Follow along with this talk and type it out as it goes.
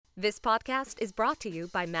This podcast is brought to you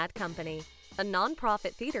by Mad Company, a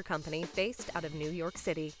non-profit theater company based out of New York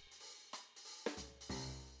City.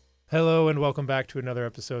 Hello and welcome back to another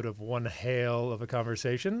episode of One Hail of a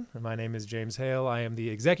Conversation. My name is James Hale. I am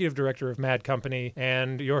the executive director of Mad Company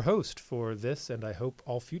and your host for this and I hope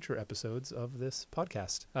all future episodes of this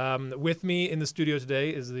podcast. With me in the studio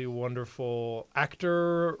today is the wonderful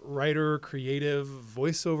actor, writer, creative,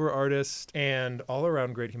 voiceover artist, and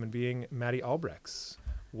all-around great human being, Maddi Albregts.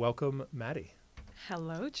 Welcome, Maddi.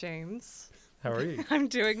 Hello, James. How are you? I'm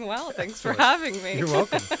doing well. Thanks for having me. You're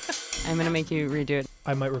welcome. I'm going to make you redo it.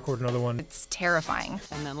 I might record another one. It's terrifying.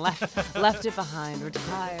 And then left it behind. We're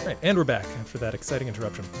tired. Right, and we're back after that exciting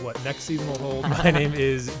interruption. What next season will hold? My name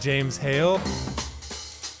is James Hale.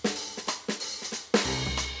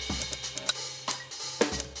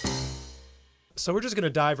 So we're just going to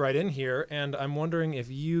dive right in here, and I'm wondering if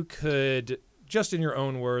you could, just in your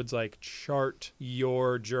own words, like chart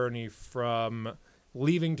your journey from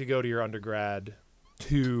leaving to go to your undergrad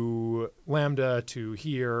to Lambda to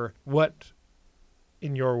here. What,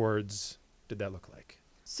 in your words, did that look like?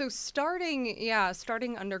 So starting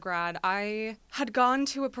undergrad, I had gone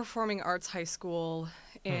to a performing arts high school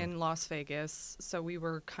in Las Vegas. So we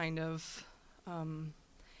were kind of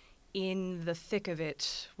in the thick of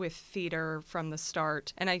it with theater from the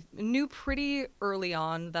start. And I knew pretty early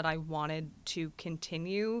on that I wanted to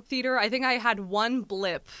continue theater. I think I had one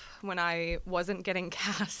blip when I wasn't getting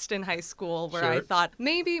cast in high school where I thought,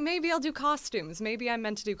 maybe I'll do costumes. Maybe I'm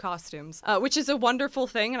meant to do costumes, which is a wonderful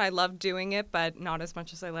thing. And I love doing it, but not as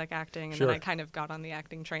much as I like acting. And then I kind of got on the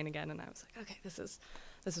acting train again. And I was like, okay, this is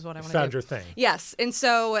what I want to do. Found your thing. Yes. And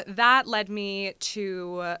so that led me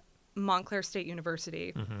to Montclair State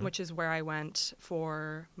University, which is where I went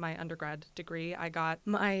for my undergrad degree. I got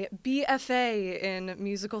my BFA in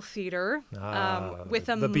musical theater with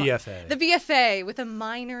the BFA. The BFA with a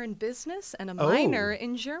minor in business and a minor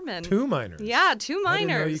in German. Two minors. Yeah, two minors. I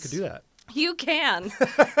didn't know you could do that. You can.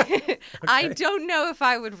 I don't know if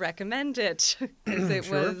I would recommend it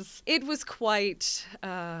because it was quite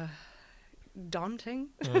daunting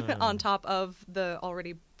on top of the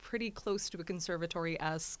already pretty close to a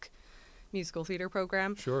conservatory-esque musical theater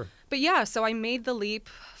program. Sure. But yeah, so I made the leap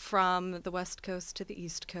from the West Coast to the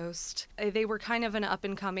East Coast. They were kind of an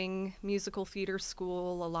up-and-coming musical theater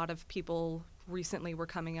school. A lot of people recently were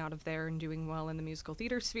coming out of there and doing well in the musical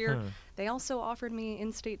theater sphere. They also offered me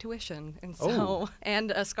in-state tuition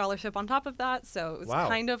and a scholarship on top of that. So it was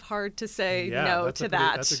kind of hard to say no to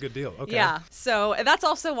that. That's a good deal. Okay. Yeah. So that's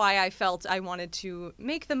also why I felt I wanted to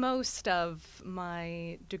make the most of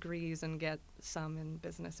my degrees and get some in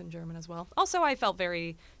business and German as well. Also, I felt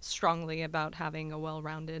very strongly about having a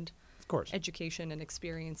well-rounded education and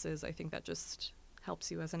experiences. I think that just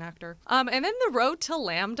helps you as an actor. And then the road to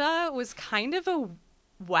Lambda was kind of a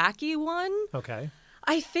wacky one. Okay.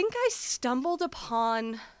 I think I stumbled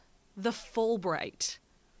upon the Fulbright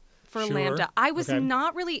for Lambda. I was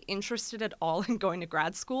not really interested at all in going to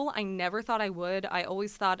grad school. I never thought I would. I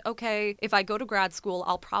always thought, okay, if I go to grad school,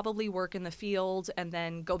 I'll probably work in the field and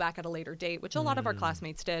then go back at a later date, which a lot of our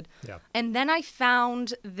classmates did. Yeah. And then I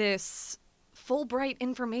found this Fulbright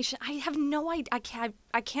information. I have no idea.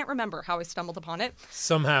 I can't remember how I stumbled upon it.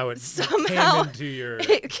 Somehow it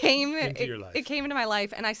came into your life. It came into my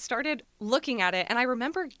life, and I started looking at it. And I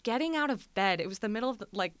remember getting out of bed. It was the middle of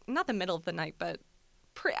not the middle of the night, but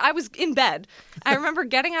I was in bed. I remember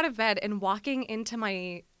getting out of bed and walking into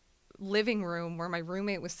my living room where my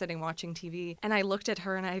roommate was sitting watching TV. And I looked at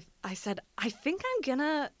her and I said, I think I'm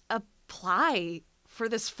gonna apply for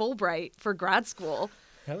this Fulbright for grad school.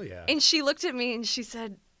 Hell yeah. And she looked at me and she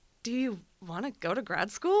said, do you want to go to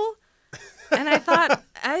grad school? And I thought,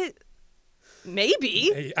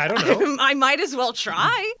 maybe. I don't know. I might as well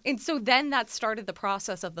try. And so then that started the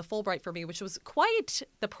process of the Fulbright for me, which was quite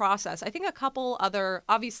the process. I think a couple other,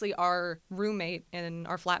 obviously our roommate and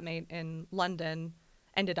our flatmate in London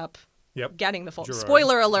ended up getting the Fulbright.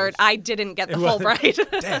 Spoiler alert, I didn't get the Fulbright.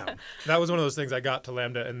 Damn. That was one of those things I got to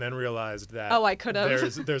Lambda and then realized that I could have.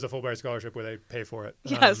 There's a Fulbright scholarship where they pay for it.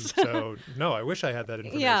 Yes. So, no, I wish I had that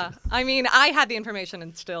information. Yeah. I mean, I had the information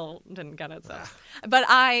and still didn't get it. So. But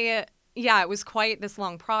it was quite this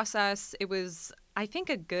long process. It was, I think,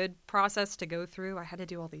 a good process to go through. I had to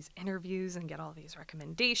do all these interviews and get all these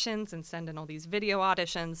recommendations and send in all these video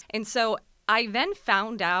auditions. And so I then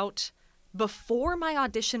found out before my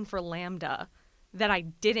audition for Lambda that I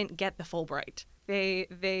didn't get the Fulbright. They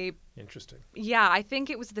Interesting. Yeah, I think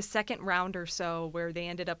it was the second round or so where they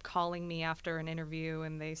ended up calling me after an interview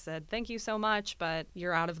and they said, thank you so much, but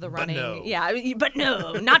you're out of the running. No. Yeah, but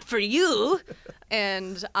no, not for you.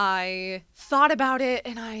 And I thought about it,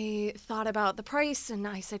 and I thought about the price, and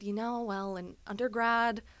I said, well, in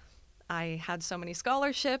undergrad, I had so many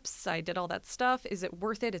scholarships. I did all that stuff. Is it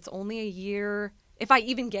worth it? It's only a year. If I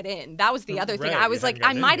even get in. That was the other thing. I was like,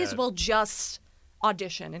 I might as well just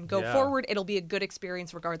audition and go forward. It'll be a good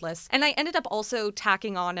experience regardless. And I ended up also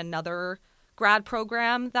tacking on another grad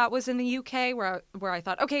program that was in the UK where I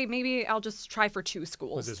thought, okay, maybe I'll just try for 2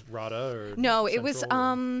 schools. Was this RADA or No, Central it was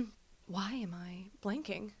or... Why am I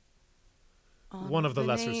blanking on one of the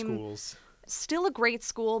lesser name? Schools. Still a great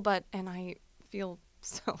school, and I feel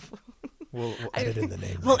so We'll edit in the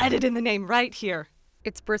name. We'll edit in the name right here.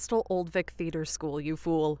 It's Bristol Old Vic Theatre School, you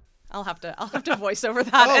fool. I'll have to voice over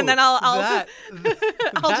that, and then I'll that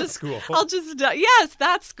school. Yes,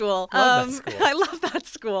 that school. Love that school. I love that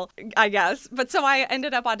school, I guess. But so I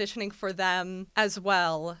ended up auditioning for them as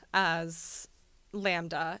well as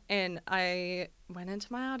Lambda, and I went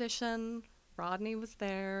into my audition. Rodney was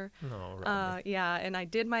there. No, Rodney. And I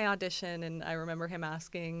did my audition, and I remember him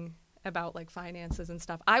asking about like finances and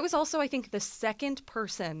stuff. I was also, I think, the second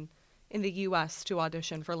person in the U.S. to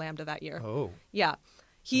audition for Lambda that year. Oh. Yeah.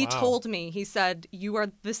 He told me, he said, you are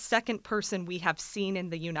the second person we have seen in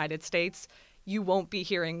the United States. You won't be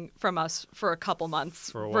hearing from us for a couple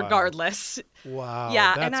months, regardless. Wow.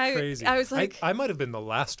 Yeah, that's and crazy. I was like... I might have been the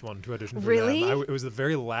last one to audition for really? them. It was the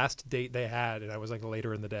very last date they had, and I was like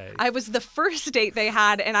later in the day. I was the first date they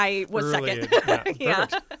had, and I was second. Yeah.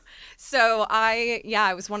 So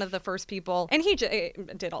I was one of the first people, and he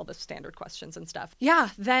did all the standard questions and stuff. Yeah,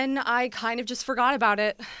 then I kind of just forgot about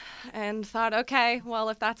it and thought, okay, well,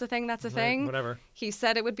 if that's a thing, that's a thing. Whatever. He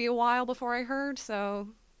said it would be a while before I heard, so...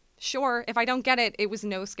 Sure, if I don't get it, it was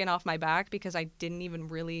no skin off my back because I didn't even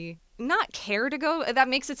really not care to go. That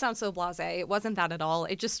makes it sound so blasé. It wasn't that at all.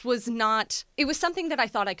 It just was not. It was something that I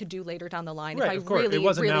thought I could do later down the line if I really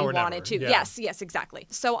wanted to. Yeah. Yes, exactly.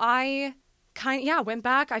 So I went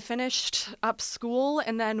back. I finished up school,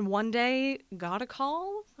 and then one day got a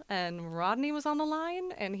call, and Rodney was on the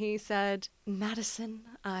line, and he said, "Madison,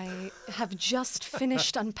 I have just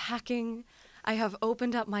finished unpacking. I have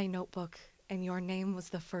opened up my notebook. And your name was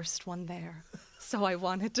the first one there. So I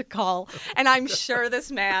wanted to call." And I'm sure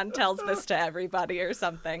this man tells this to everybody or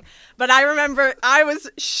something. But I remember I was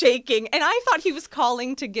shaking. And I thought he was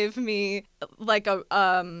calling to give me like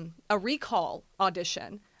a recall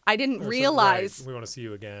audition. I didn't realize. Right. We want to see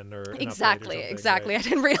you again. Or exactly. Right? I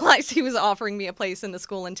didn't realize he was offering me a place in the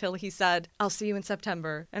school until he said, "I'll see you in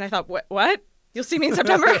September." And I thought, what? You'll see me in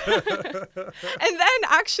September? And then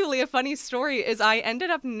actually a funny story is I ended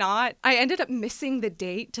up missing the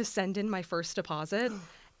date to send in my first deposit.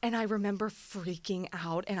 And I remember freaking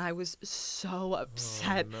out, and I was so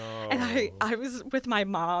upset. Oh, no. And I was with my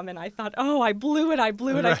mom, and I thought, I blew it. I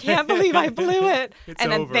can't believe I blew it. It's and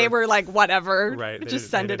then over. They were like, whatever, right. just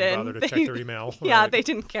send it in. They didn't bother to check their email. Yeah, Right. they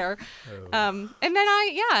didn't care. Oh. And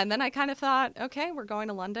then I kind of thought, okay, we're going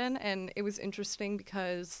to London. And it was interesting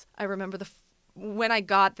because I remember when I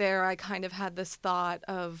got there, I kind of had this thought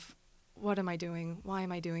of, what am I doing? Why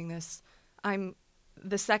am I doing this?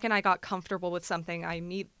 The second I got comfortable with something, I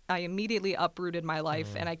immediately uprooted my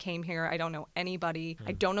life and I came here. I don't know anybody.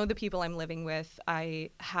 I don't know the people I'm living with.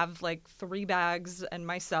 I have like 3 bags and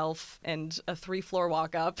myself and a 3-floor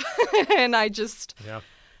walk up. And I just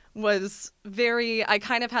was I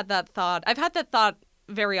kind of had that thought. I've had that thought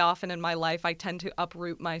very often in my life. I tend to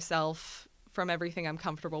uproot myself from everything I'm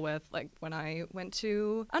comfortable with, like when I went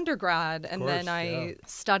to undergrad and then I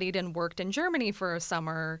studied and worked in Germany for a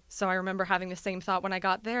summer. So I remember having the same thought when I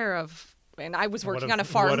got there and I was working on a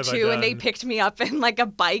farm too, and they picked me up in like a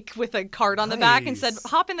bike with a cart on the back and said,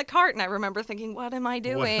 "Hop in the cart." And I remember thinking, what am I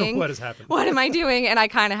doing? What has happened? What am I doing? And I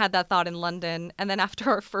kind of had that thought in London. And then after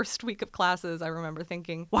our first week of classes, I remember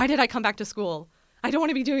thinking, why did I come back to school? I don't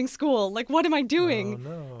want to be doing school. Like, what am I doing? Oh,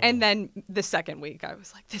 no. And then the second week, I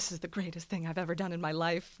was like, this is the greatest thing I've ever done in my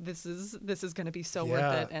life. This is going to be so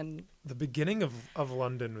worth it. And the beginning of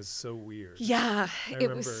London was so weird. Yeah,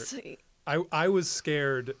 it was. I was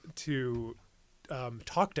scared to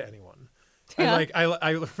talk to anyone. Yeah.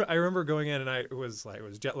 I remember going in and it was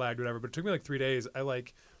jet lagged, whatever. But it took me like 3 days. I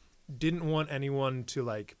didn't want anyone to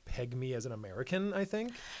peg me as an American, I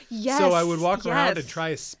think. Yes. So I would walk around and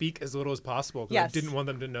try to speak as little as possible because I didn't want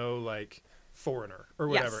them to know foreigner or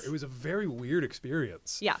whatever. Yes. It was a very weird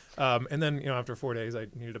experience. Yeah. And then, after 4 days I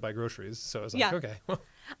needed to buy groceries. So I was like, okay.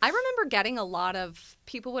 I remember getting a lot of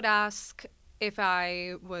people would ask if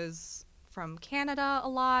I was from Canada a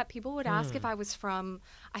lot. People would ask if I was from,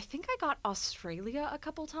 I think I got Australia a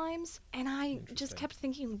couple times. And I just kept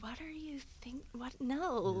thinking, what are you What?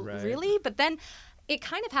 No, right. Really? But then it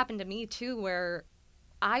kind of happened to me too, where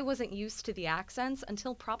I wasn't used to the accents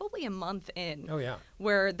until probably a month in. Oh, yeah.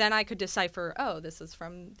 Where then I could decipher, oh, this is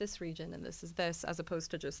from this region and this is this, as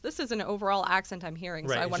opposed to just, this is an overall accent I'm hearing.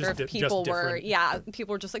 Right, so I it's wonder just if just people were, different.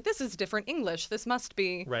 people were just like, this is different English. This must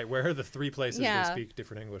be. Right, where are the 3 places Yeah. they speak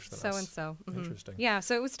different English than us? So and so. Mhm. Interesting. Yeah,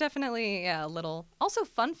 so it was definitely a little. Also,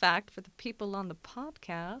 fun fact for the people on the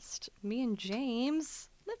podcast, me and James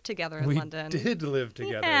lived together in We London. did live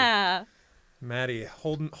together. Yeah. Maddie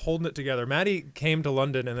holding it together. Maddie came to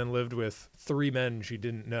London and then lived with 3 men she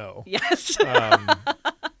didn't know. Yes.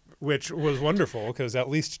 Which was wonderful because at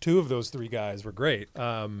least 2 of those 3 guys were great.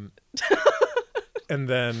 And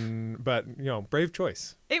then, but, brave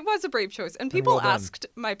choice. It was a brave choice. And people well done. asked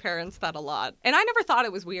my parents that a lot. And I never thought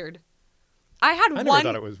it was weird. I never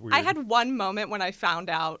thought it was weird. I had one moment when I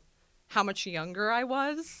found out how much younger I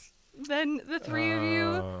was than the 3 of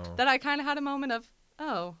you that I kind of had a moment of,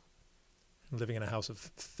 oh. Living in a house of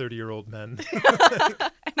 30-year-old men.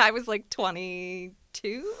 And I was like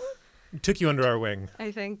 22, Took you under our wing.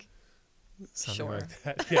 I think. Something Sure. like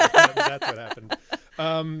that. Yeah, that's what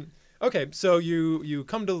happened. Okay, so you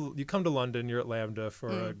come to London. You're at Lambda for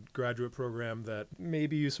a graduate program that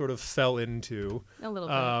maybe you sort of fell into. A little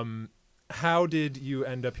bit. How did you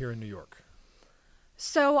end up here in New York?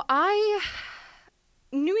 So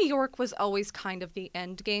New York was always kind of the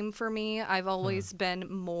end game for me. I've always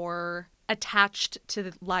been more attached to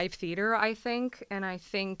the live theater, I think. And I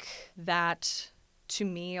think that to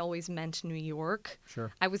me always meant New York.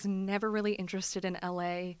 Sure. I was never really interested in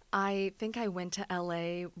LA. I think I went to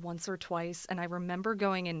LA once or twice, and I remember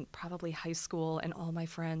going in probably high school, and all my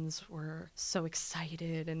friends were so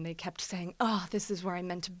excited, and they kept saying, oh, this is where I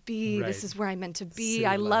meant to be. Right. This is where I meant to be. City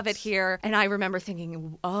I love it lights. here. And I remember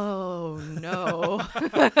thinking, oh, no.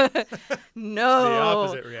 No. The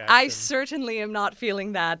opposite reaction. I certainly am not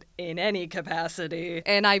feeling that in any capacity.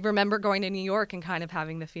 And I remember going to New York and kind of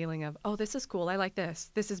having the feeling of, oh, this is cool. I like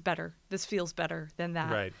this. This is better. This feels better than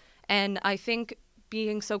that. Right. And I think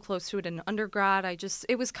being so close to it in undergrad,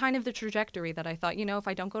 it was kind of the trajectory that I thought, if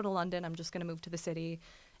I don't go to London, I'm just going to move to the city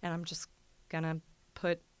and I'm just going to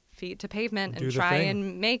put feet to pavement Do and the try thing.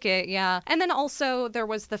 and make it. Yeah. And then also there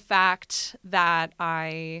was the fact that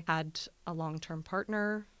I had a long-term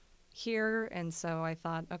partner here, and so I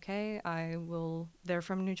thought, okay, they're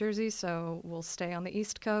from New Jersey, so we'll stay on the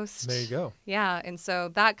East Coast. There you go. Yeah, and so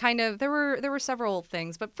that kind of there were several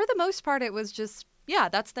things, but for the most part it was just,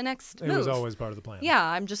 that's the next move. It was always part of the plan. Yeah,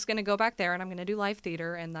 I'm just going to go back there and I'm going to do live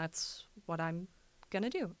theater, and that's what I'm going to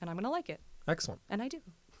do, and I'm going to like it. Excellent. And I do.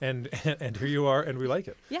 And here you are, and we like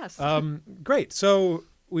it. Yes. Great. So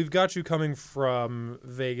we've got you coming from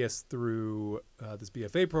Vegas through this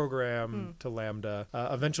BFA program to Lambda,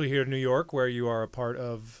 eventually here to New York, where you are a part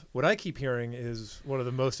of what I keep hearing is one of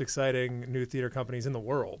the most exciting new theater companies in the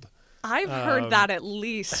world. I've heard that at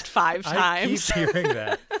least 5 times. I keep hearing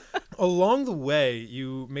that. Along the way,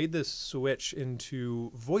 you made this switch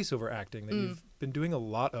into voiceover acting that you've been doing a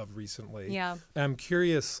lot of recently. Yeah. I'm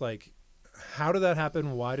curious, how did that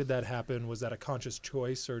happen? Why did that happen? Was that a conscious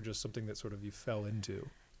choice or just something that sort of you fell into?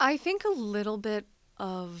 I think a little bit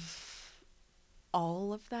of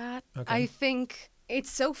all of that. Okay. I think it's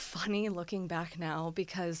so funny looking back now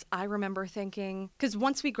because I remember thinking, because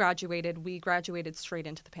once we graduated straight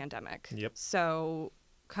into the pandemic. Yep. So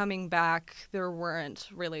coming back, there weren't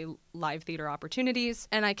really live theater opportunities.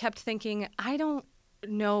 And I kept thinking, I don't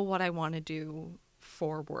know what I want to do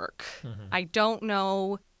for work. Mm-hmm. I don't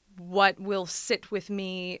know what will sit with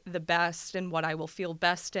me the best and what I will feel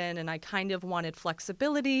best in. And I kind of wanted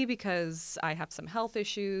flexibility because I have some health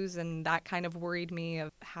issues, and that kind of worried me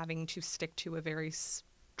of having to stick to a very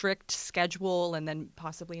strict schedule and then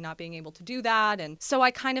possibly not being able to do that. And so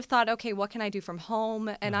I kind of thought, okay, what can I do from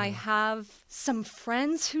home? And I have some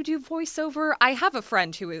friends who do voiceover. I have a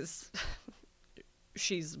friend who is...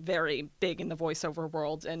 she's very big in the voiceover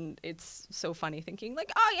world, and it's so funny thinking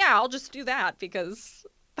oh yeah, I'll just do that because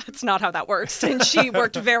that's not how that works. And she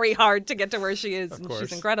worked very hard to get to where she is, Of and course.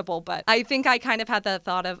 she's incredible. But I think I kind of had that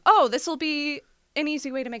thought of, oh, this will be an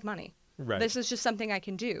easy way to make money. Right. This is just something I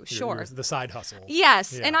can do. Sure. The side hustle.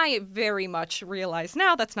 Yes, Yeah. and I very much realize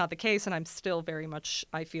now that's not the case, and I'm still very much,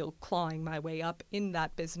 I feel, clawing my way up in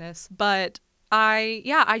that business. But I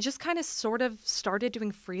just kind of sort of started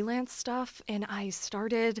doing freelance stuff, and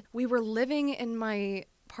we were living in my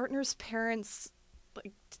partner's parents'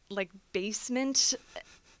 like basement.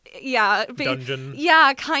 Yeah. Dungeon.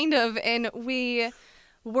 Yeah, kind of. And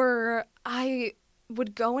I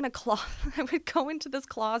would go into this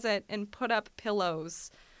closet and put up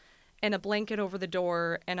pillows and a blanket over the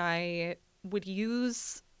door, and I would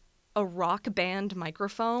use a rock band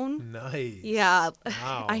microphone. Nice. Yeah,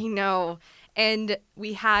 Wow. I know. And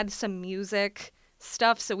we had some music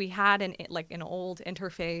stuff, so we had an old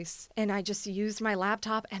interface, and I just used my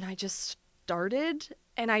laptop and I just started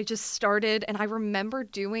and I remember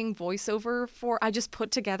doing voiceover I just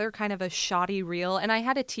put together kind of a shoddy reel, and I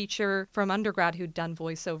had a teacher from undergrad who'd done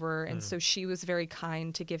voiceover, and so she was very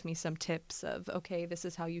kind to give me some tips of, okay, this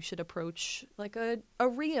is how you should approach like a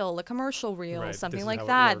reel, a commercial reel, right. something This like is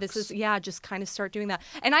that. This is, just kind of start doing that.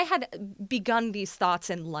 And I had begun these thoughts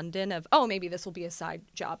in London of, oh, maybe this will be a side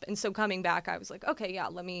job. And so coming back, I was like, okay, yeah,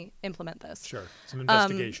 let me implement this. Sure. Some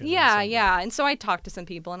investigation. And so I talked to some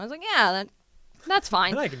people and I was like, yeah, that's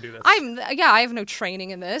fine. I can do this. I have no training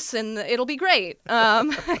in this, and it'll be great.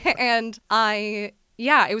 And it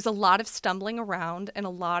was a lot of stumbling around and a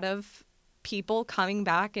lot of people coming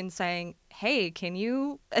back and saying, hey, can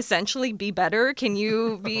you essentially be better? Can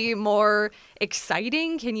you be more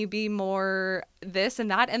exciting? Can you be more this and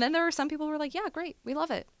that? And then there were some people who were like, yeah, great. We love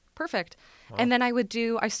it. Perfect. Wow. And then I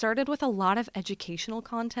started with a lot of educational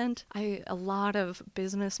content, a lot of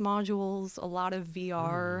business modules, a lot of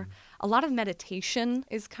VR, a lot of meditation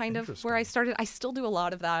is kind of where I started. I still do a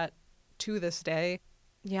lot of that to this day.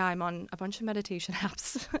 Yeah, I'm on a bunch of meditation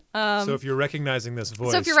apps. So if you're recognizing this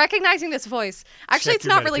voice. Actually, it's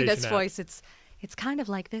not really this voice. It's kind of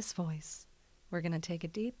like this voice. We're going to take a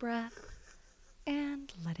deep breath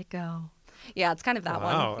and let it go. Yeah, it's kind of that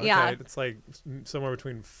one. Okay. Yeah, it's like somewhere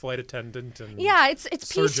between flight attendant and it's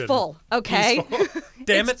surgeon. Peaceful. Okay, Peaceful.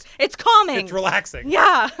 Damn it, it's calming. It's relaxing.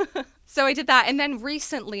 Yeah. So I did that, and then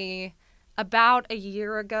recently, about a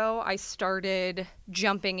year ago, I started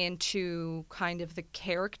jumping into kind of the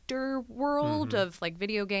character world of like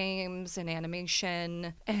video games and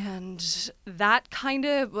animation, and that kind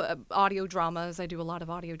of audio dramas. I do a lot of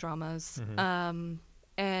audio dramas,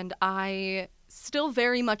 and I still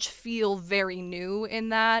very much feel very new in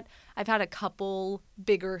that. I've had a couple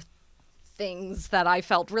bigger things that I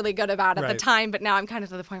felt really good about at the time, but now I'm kind of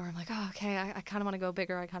to the point where I'm like, oh, okay, I kind of want to go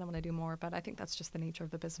bigger. I kind of want to do more, but I think that's just the nature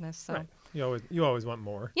of the business. So you always want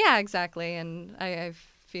more. Yeah, exactly. And I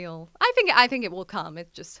think it will come.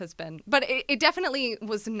 It just has been, but it definitely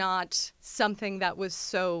was not something that was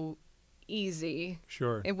so easy.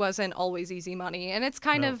 Sure. It wasn't always easy money. And it's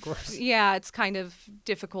kind of it's kind of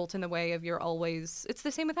difficult in the way of it's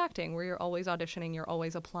the same with acting where you're always auditioning, you're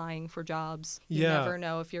always applying for jobs. You never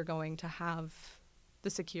know if you're going to have the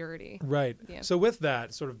security. Right. Yeah. So with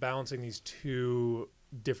that, sort of balancing these two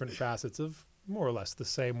different facets of more or less the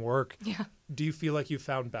same work, do you feel like you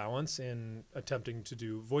found balance in attempting to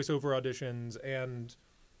do voiceover auditions and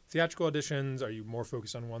theatrical auditions? Are you more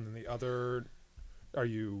focused on one than the other? Are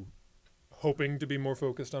you hoping to be more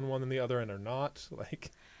focused on one than the other and are not?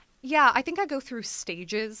 Yeah, I think I go through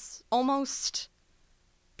stages, almost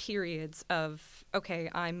periods of, okay,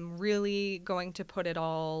 I'm really going to put it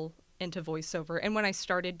all into voiceover. And when I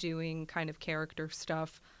started doing kind of character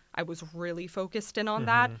stuff, I was really focused in on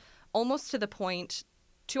that, almost to the point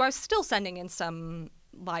I was still sending in some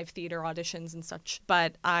live theater auditions and such,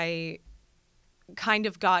 but I kind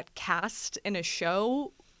of got cast in a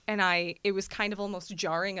show. And it was kind of almost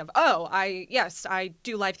jarring of, I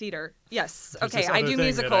do live theater. Yes. Okay. I do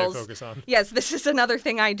musicals. I focus on. Yes. This is another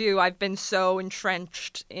thing I do. I've been so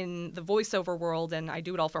entrenched in the voiceover world and I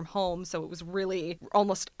do it all from home. So it was really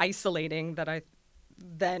almost isolating that I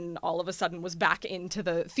then all of a sudden was back into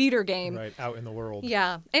the theater game. Right. Out in the world.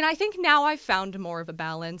 Yeah. And I think now I've found more of a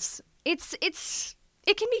balance. It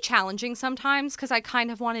can be challenging sometimes because I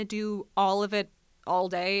kind of want to do all of it all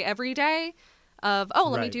day, every day.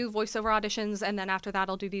 Let me do voiceover auditions, and then after that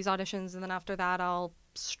I'll do these auditions, and then after that I'll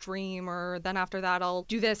stream, or then after that I'll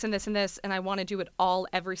do this and this and this, and I want to do it all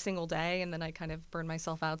every single day, and then I kind of burn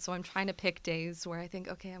myself out. So I'm trying to pick days where I think,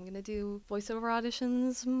 okay, I'm going to do voiceover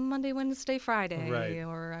auditions Monday, Wednesday, Friday,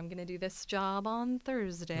 or I'm going to do this job on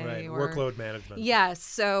Thursday. Right, or workload management. Yes,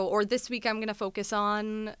 so, or this week I'm going to focus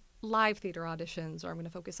on live theater auditions, or I'm going to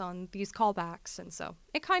focus on these callbacks, and so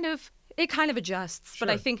it kind of adjusts, Sure.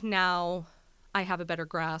 But I think now I have a better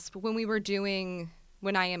grasp.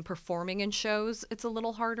 When I am performing in shows, it's a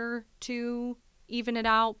little harder to even it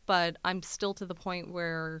out, but I'm still to the point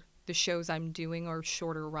where the shows I'm doing are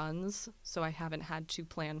shorter runs, so I haven't had to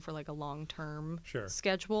plan for like a long-term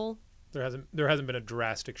schedule. There hasn't been a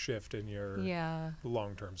drastic shift in your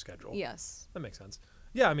long-term schedule. Yes. That makes sense.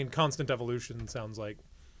 Yeah, I mean, constant evolution sounds like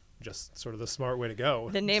just sort of the smart way to go.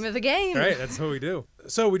 The name of the game. Right, that's what we do.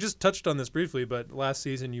 So we just touched on this briefly, but last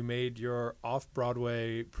season you made your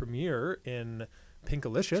off-Broadway premiere in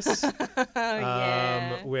Pinkalicious,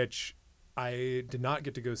 which I did not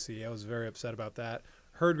get to go see. I was very upset about that.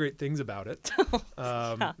 Heard great things about it.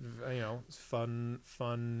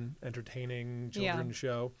 Fun, entertaining children's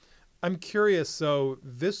show. I'm curious. So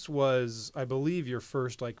this was, I believe, your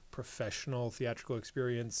first like professional theatrical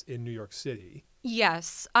experience in New York City.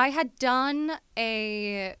 Yes, I had done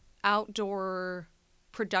a outdoor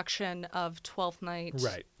production of 12th Night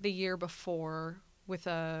the year before with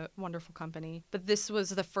a wonderful company. But this was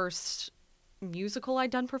the first musical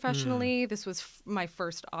I'd done professionally. This was my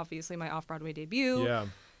first, obviously, my off-Broadway debut. Yeah.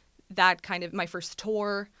 That kind of my first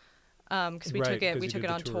tour, because we took it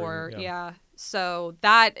on tour. Yeah. So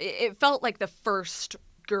that it felt like the first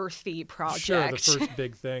girthy project. Sure, the first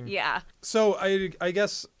big thing. Yeah. So I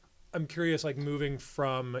guess I'm curious, like moving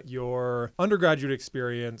from your undergraduate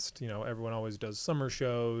experience, you know, everyone always does summer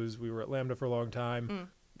shows. We were at Lambda for a long time.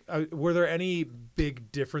 Were there any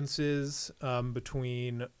big differences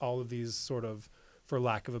between all of these sort of, for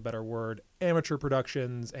lack of a better word, amateur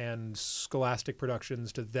productions and scholastic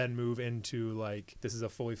productions to then move into like, this is a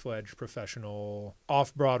fully fledged professional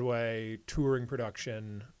off-Broadway touring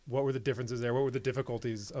production? What were the differences there? What were the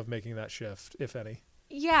difficulties of making that shift, if any?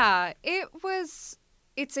 Yeah,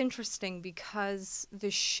 it's interesting because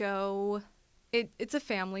the show, it's a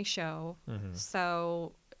family show,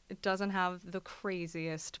 so it doesn't have the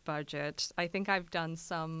craziest budget. I think I've done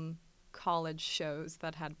some college shows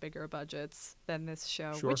that had bigger budgets than this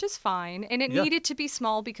show, which is fine. And it needed to be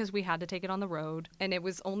small because we had to take it on the road. And it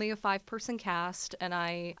was only a 5-person cast. And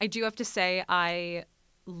I do have to say I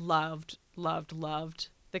loved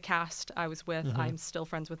the cast I was with. I'm still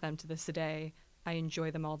friends with them to this day. I enjoy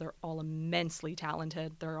them all. They're all immensely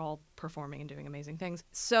talented. They're all performing and doing amazing things.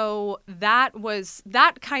 So there was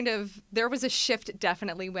a shift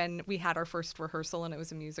definitely when we had our first rehearsal, and it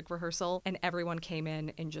was a music rehearsal, and everyone came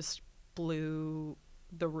in and just blew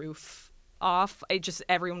the roof off.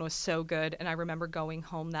 Everyone was so good. And I remember going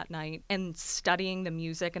home that night and studying the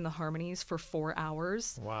music and the harmonies for 4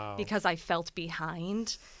 hours. Wow. Because I felt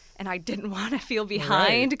behind. And I didn't want to feel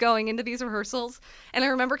behind going into these rehearsals. And I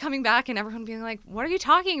remember coming back and everyone being like, what are you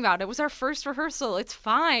talking about? It was our first rehearsal. It's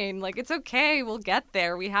fine. Like, it's okay. We'll get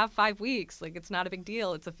there. We have 5 weeks. Like, it's not a big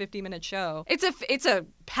deal. It's a 50-minute show. It's a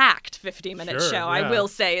packed 50-minute show, I will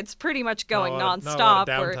say. It's pretty much going nonstop. Not a lot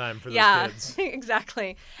of downtime for those kids.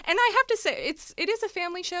 Exactly. And I have to say, it is a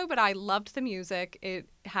family show, but I loved the music. It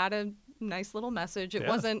had a nice little message. It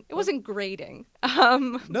wasn't grating.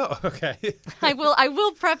 No, okay. I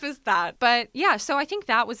will preface that. But yeah, so I think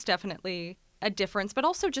that was definitely a difference, but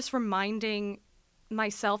also just reminding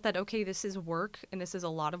myself that, okay, this is work and this is a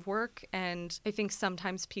lot of work. And I think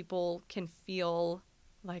sometimes people can feel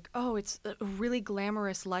like, oh, it's a really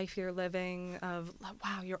glamorous life you're living of,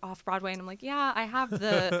 wow, you're off Broadway. And I'm like, yeah, I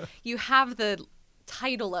have you have the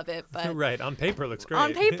title of it, but right, on paper it looks great.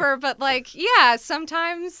 On paper, but like, yeah,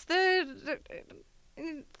 sometimes the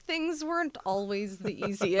things weren't always the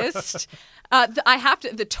easiest.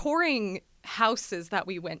 The touring houses that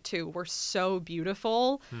we went to were so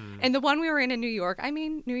beautiful. And the one we were in New York, I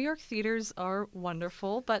mean, New York theaters are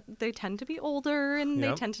wonderful, but they tend to be older and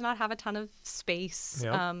they tend to not have a ton of space,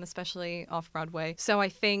 especially off Broadway. So I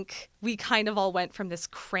think we kind of all went from this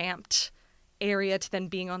cramped area to then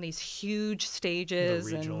being on these huge stages,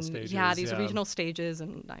 regional stages,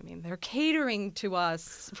 and I mean they're catering to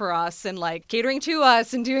us and like catering to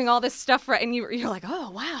us and doing all this stuff and you're like,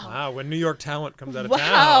 oh wow, when New York talent comes out of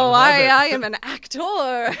town, I am an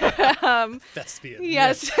actor. Thespian.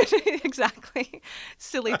 Yes. Exactly,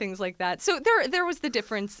 silly things like that. So there was the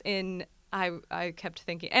difference in I kept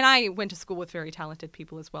thinking, and I went to school with very talented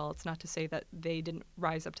people as well. It's not to say that they didn't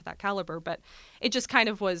rise up to that caliber, but it just kind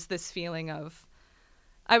of was this feeling of,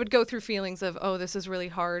 I would go through feelings of, oh, this is really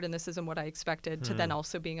hard and this isn't what I expected, to then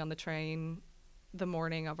also being on the train the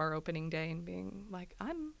morning of our opening day and being like,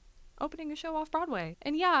 I'm opening a show off Broadway.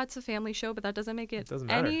 And yeah, it's a family show, but that doesn't make it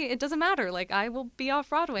it doesn't matter. Like, I will be off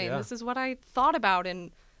Broadway and this is what I thought about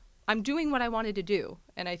and I'm doing what I wanted to do.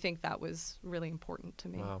 And I think that was really important to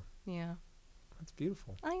me. Wow. Yeah. That's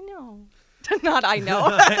beautiful. I know. Not I know.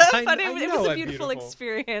 But it was a beautiful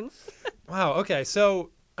experience. Wow. Okay.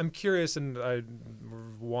 So I'm curious, and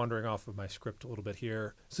I'm wandering off of my script a little bit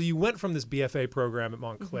here. So you went from this BFA program at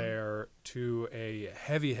Montclair to a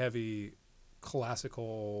heavy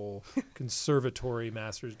classical conservatory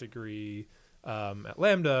master's degree at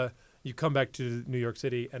Lambda. You come back to New York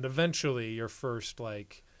City, and eventually your first,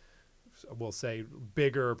 like, we'll say,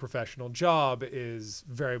 bigger professional job is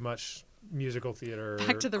very much musical theater.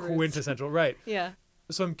 Back to the roots. Quintessential, right. Yeah.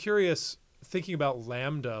 So I'm curious, thinking about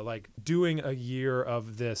Lambda, like doing a year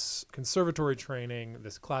of this conservatory training,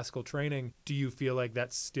 this classical training, do you feel like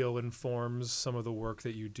that still informs some of the work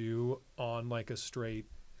that you do on like a straight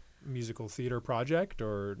musical theater project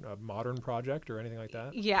or a modern project or anything like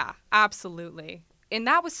that? Yeah, absolutely. And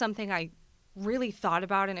that was something I really thought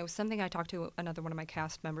about, and it was something I talked to another one of my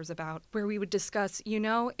cast members about, where we would discuss,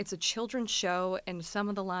 it's a children's show and some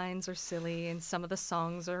of the lines are silly and some of the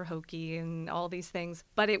songs are hokey and all these things.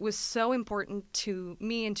 But it was so important to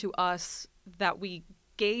me and to us that we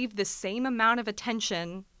gave the same amount of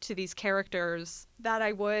attention to these characters that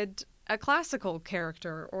I would a classical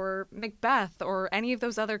character or Macbeth or any of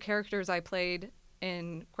those other characters I played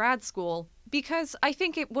in grad school, because I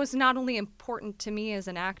think it was not only important to me as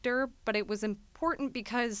an actor, but it was important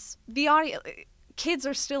because the kids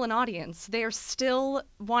are still an audience. They are still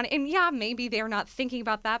and maybe they're not thinking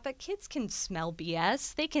about that, but kids can smell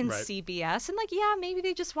BS. They can see BS, and maybe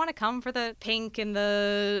they just want to come for the pink and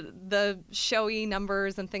the showy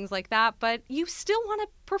numbers and things like that, but you still want to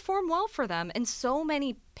perform well for them. And so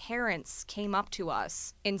many parents came up to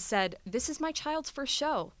us and said, "This is my child's first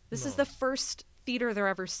show. This is the first theater they're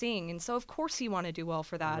ever seeing, and so of course you want to do well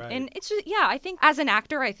for that." Right. And it's just, I think as an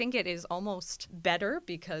actor, I think it is almost better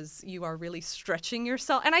because you are really stretching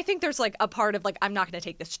yourself. And I think there's a part of I'm not going to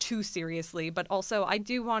take this too seriously, but also I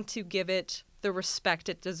do want to give it the respect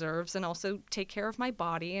it deserves and also take care of my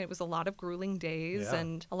body. And it was a lot of grueling days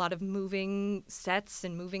and a lot of moving sets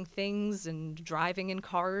and moving things and driving in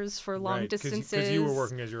cars for long distances. Because you were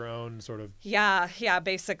working as your own sort of... Yeah,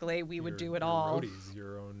 basically we would do it all. Roadies,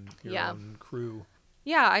 your own crew.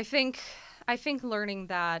 Yeah, I think learning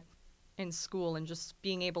that in school and just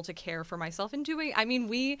being able to care for myself and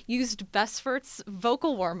we used Besfort's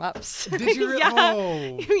vocal warm-ups. Did you?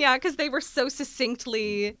 Yeah, because they were so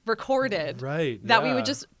succinctly recorded. Right. That we would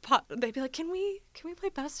just they'd be like, can we play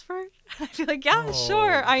Besfort? I'd be like, yeah,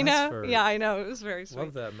 sure. I know. Besfort. Yeah, I know. It was very sweet.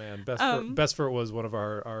 Love that, man. Besfort was one of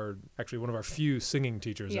our few singing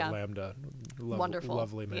teachers at Lambda. Wonderful.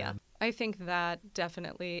 Lovely man. Yeah. I think that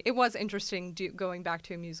definitely, it was interesting going back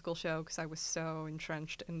to a musical show because I was so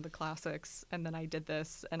entrenched in the classics, and then I did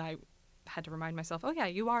this and I had to remind myself, oh yeah,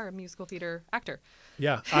 you are a musical theater actor.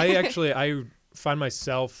 Yeah, I find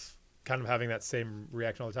myself kind of having that same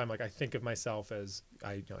reaction all the time. I think of myself as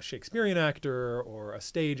a Shakespearean actor or a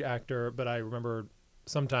stage actor, but I remember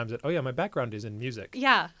sometimes that, my background is in music.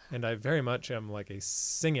 Yeah. And I very much am a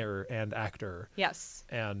singer and actor. Yes.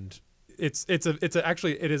 And it is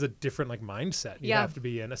a different mindset you have to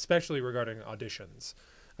be in, especially regarding auditions.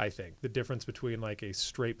 I think the difference between a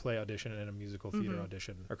straight play audition and a musical theater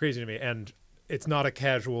audition are crazy to me, and it's not a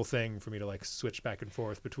casual thing for me to switch back and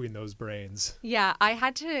forth between those brains. Yeah, I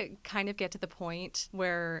had to kind of get to the point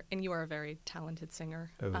where, and you are a very talented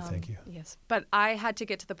singer. Oh, thank you. Yes, but I had to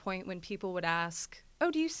get to the point when people would ask, oh,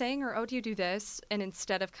 do you sing, or oh, do you do this? And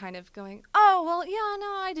instead of kind of going, oh, well, yeah,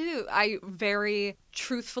 no, I do, I very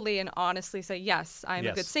truthfully and honestly say, yes, I'm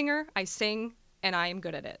a good singer, I sing, and I am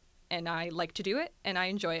good at it. And I like to do it, and I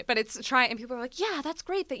enjoy it. But it's and people are like, yeah, that's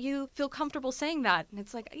great that you feel comfortable saying that. And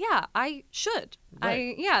it's yeah, I should.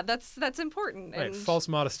 Right. That's important. Right, false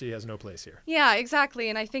modesty has no place here. Yeah, exactly.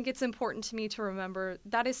 And I think it's important to me to remember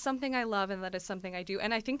that is something I love and that is something I do.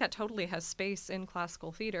 And I think that totally has space in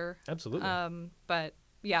classical theater. Absolutely. But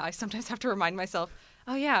yeah, I sometimes have to remind myself,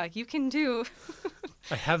 oh yeah, you can do...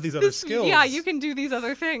 I have these other skills. Yeah, you can do these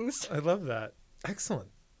other things. I love that. Excellent.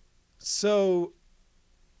 So...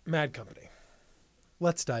 Mad Company.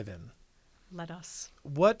 Let's dive in. Let us.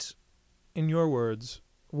 What, in your words,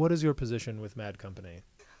 what is your position with Mad Company?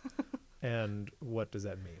 And what does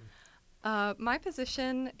that mean? My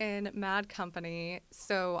position in Mad Company,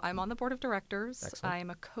 so I'm on the board of directors. Excellent. I'm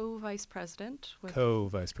a co-vice president.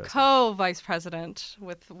 Co-vice president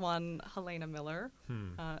with one Helena Miller,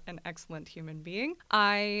 an excellent human being.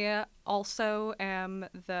 I also am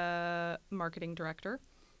the marketing director.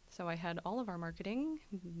 So I had all of our marketing,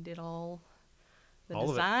 did all the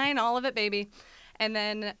design, all of it, baby. And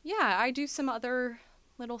then, I do some other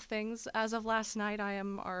little things. As of last night, I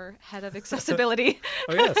am our head of accessibility.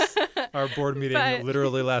 Oh, yes. Our board meeting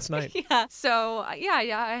literally last night. Yeah. So,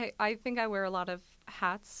 I think I wear a lot of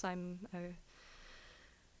hats. I'm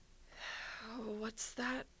what's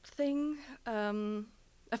that thing?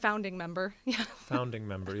 A founding member. Yeah. Founding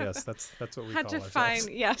member, yes. That's what we had call to ourselves. find,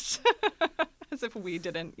 yes. As if we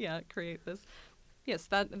didn't, create this. Yes,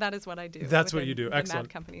 that is what I do. That's what you do. The Excellent. Mad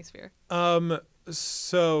Company sphere.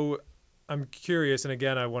 So I'm curious, and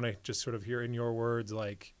again, I want to just sort of hear in your words,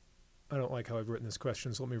 I don't like how I've written this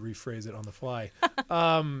question, so let me rephrase it on the fly.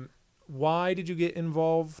 Why did you get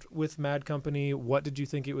involved with Mad Company? What did you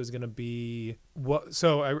think it was going to be?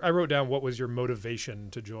 So I wrote down, what was your motivation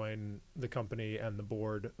to join the company and the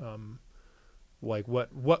board? What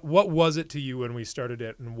was it to you when we started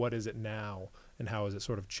it, and what is it now, and how has it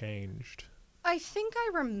sort of changed? I think I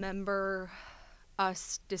remember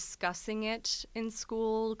us discussing it in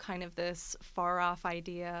school, kind of this far off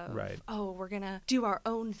idea of, Right. oh, we're going to do our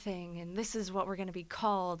own thing and this is what we're going to be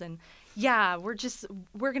called. And yeah, we're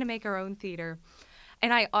going to make our own theater.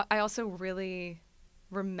 And I also really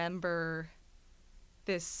remember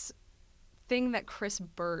this thing that Chris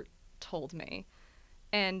Burt told me.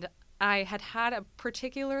 And I had a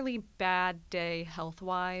particularly bad day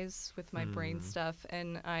health-wise with my brain stuff,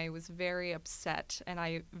 and I was very upset, and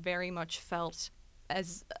I very much felt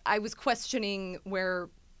as I was questioning where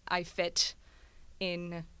I fit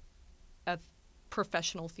in a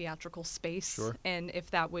professional theatrical space, Sure. and if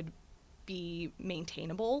that would be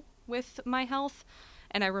maintainable with my health.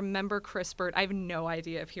 And I remember Chris Burt, I have no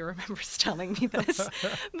idea if he remembers telling me this,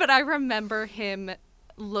 but I remember him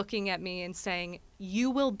looking at me and saying,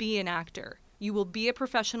 you will be an actor. You will be a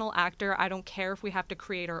professional actor. I don't care if we have to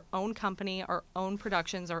create our own company, our own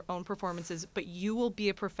productions, our own performances, but you will be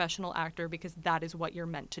a professional actor because that is what you're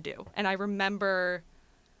meant to do. And I remember,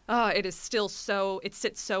 it is still it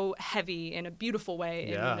sits so heavy in a beautiful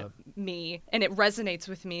way in me, and it resonates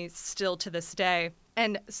with me still to this day.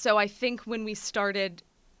 And so I think when we started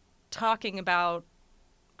talking about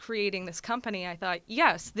creating this company, I thought,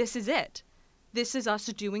 yes, this is it. This is us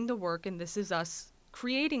doing the work, and this is us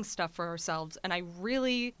creating stuff for ourselves. And I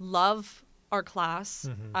really love our class.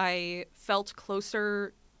 I felt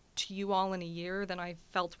closer to you all in a year than I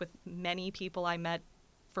felt with many people I met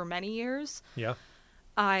for many years. Yeah.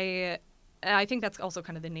 I think that's also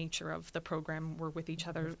kind of the nature of the program. We're with each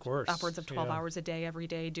other Of course. upwards of 12 Yeah. hours a day, every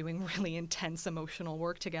day, doing really intense emotional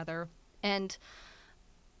work together. And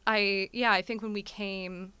I think when we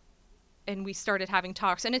came and we started having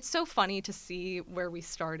talks, and it's so funny to see where we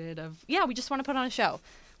started of, we just want to put on a show.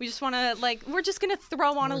 We just want to, we're just going to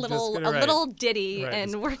throw on a little ditty, Right,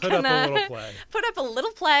 and just we're put going up a to little play. put up a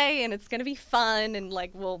little play, and it's going to be fun, and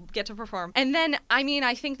we'll get to perform. And then,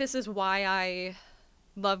 I think this is why I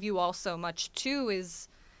love you all so much too, is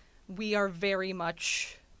we are very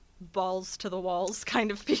much balls to the walls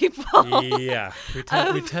kind of people. Yeah, we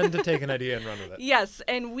tend to take an idea and run with it. Yes,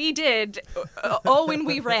 and we did. And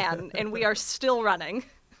we ran, and we are still running,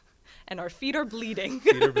 and our feet are bleeding.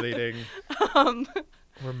 Feet are bleeding.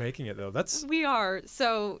 We're making it though. We are.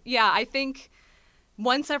 So yeah, I think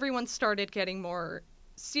once everyone started getting more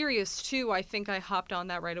serious too, I think I hopped on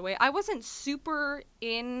that right away. I wasn't super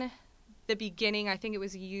in the beginning. I think it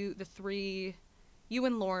was you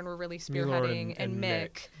and Lauren were really spearheading, and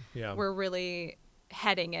Mick were really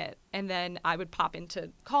heading it. And then I would pop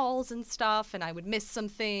into calls and stuff, and I would miss some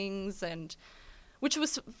things, and which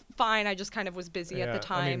was fine. I just kind of was busy at the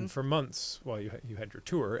time. I mean, for months, well, you had your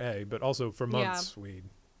tour, but also for months we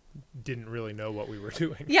didn't really know what we were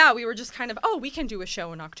doing. Yeah, we were just kind of, we can do a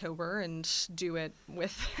show in October and do it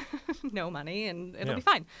with no money, and it'll be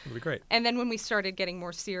fine. It'll be great. And then when we started getting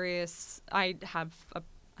more serious, I have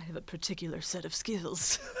a particular set of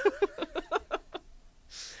skills.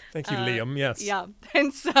 Thank you, Liam. Yes. Yeah.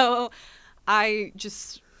 And so I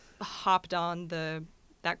just hopped on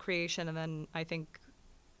that creation, and then I think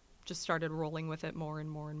just started rolling with it more and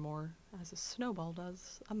more and more, as a snowball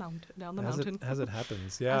does down the mountain. As it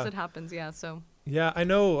happens, yeah. As it happens, yeah. So. Yeah, I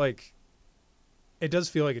know, it does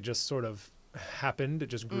feel like it just sort of happened. It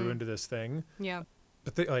just grew into this thing. Yeah.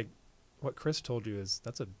 But what Chris told you is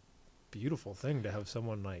that's a beautiful thing to have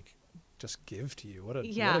someone just give to you. What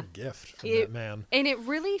a gift from that man. And it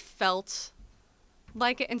really felt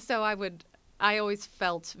like it. And so I always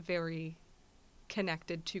felt very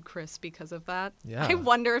connected to Chris because of that. Yeah. I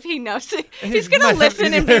wonder if he knows it. He's going to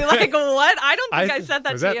listen and be like, what? I don't think I said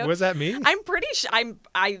that to you. Was that me? I'm pretty sure.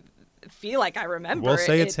 I feel like I remember. We'll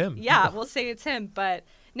say it's him. Yeah, we'll say it's him. But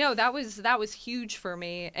no, that was huge for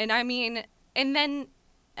me. And I mean, and then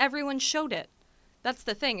everyone showed it. That's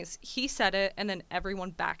the thing, is he said it, and then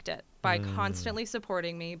everyone backed it by constantly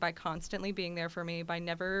supporting me, by constantly being there for me, by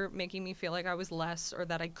never making me feel like I was less or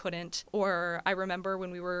that I couldn't. Or I remember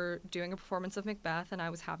when we were doing a performance of Macbeth, and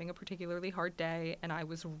I was having a particularly hard day, and I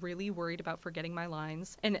was really worried about forgetting my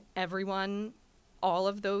lines. And everyone, all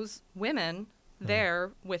of those women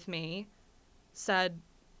there with me said,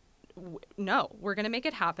 no, we're going to make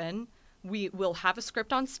it happen. We will have a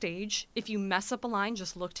script on stage. If you mess up a line,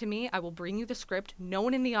 just look to me. I will bring you the script. No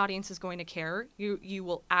one in the audience is going to care. You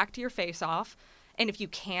will act your face off. And if you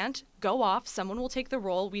can't, go off. Someone will take the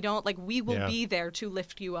role. We will be there to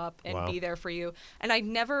lift you up and be there for you. And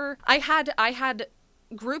I had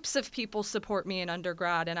groups of people support me in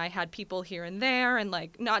undergrad, and I had people here and there, and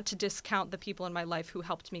not to discount the people in my life who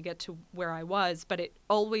helped me get to where I was, but it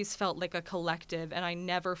always felt like a collective, and I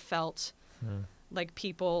never felt like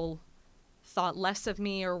people thought less of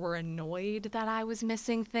me or were annoyed that I was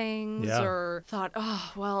missing things Yeah. or thought,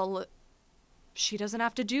 oh, well, she doesn't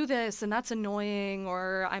have to do this and that's annoying,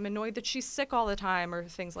 or I'm annoyed that she's sick all the time, or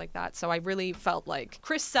things like that. So I really felt like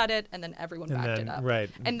Chris said it and then everyone backed it up. Right.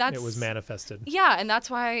 And that's, it was manifested. Yeah, and that's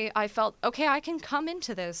why I felt, okay, I can come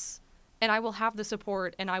into this and I will have the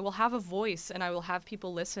support and I will have a voice and I will have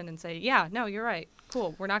people listen and say, yeah, no, you're right.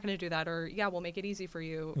 Cool. We're not going to do that. Or, yeah, we'll make it easy for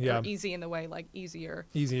you. Yeah. Or easy in the way, like easier.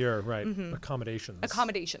 Easier, right. Accommodations.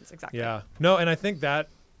 Accommodations, exactly. Yeah. No, and I think that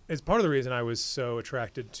is part of the reason I was so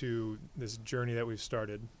attracted to this journey that we've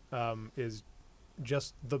started, is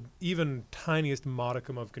just the even tiniest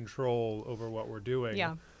modicum of control over what we're doing.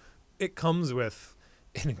 Yeah. It comes with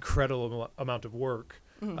an incredible amount of work.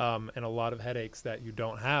 And a lot of headaches that you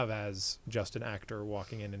don't have as just an actor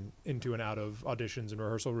walking in and into and out of auditions and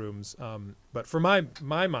rehearsal rooms. But for my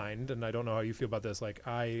mind, and I don't know how you feel about this, like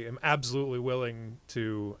I am absolutely willing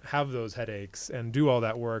to have those headaches and do all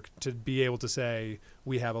that work to be able to say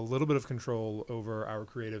we have a little bit of control over our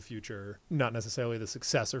creative future, not necessarily the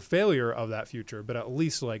success or failure of that future, but at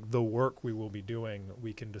least like the work we will be doing,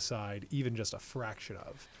 we can decide even just a fraction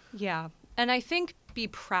of. Yeah. And I think be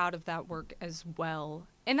proud of that work as well.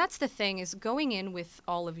 And that's the thing, is going in with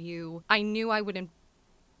all of you, I knew I wouldn't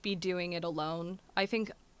be doing it alone. I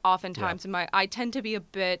think oftentimes I tend to be a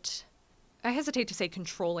bit, I hesitate to say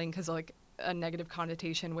controlling because like a negative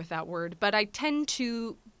connotation with that word, but I tend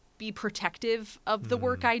to be protective of the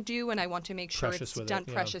work I do, and I want to make sure Precious it's with done it,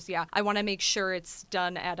 yeah. precious. Yeah. I want to make sure it's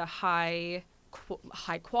done at a high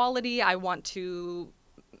quality. I want to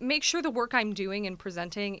make sure the work I'm doing and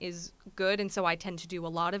presenting is good, and so I tend to do a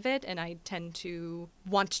lot of it, and I tend to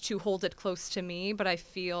want to hold it close to me. But I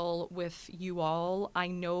feel with you all, I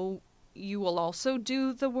know you will also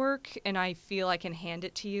do the work, and I feel I can hand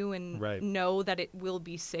it to you and know that it will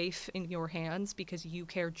be safe in your hands because you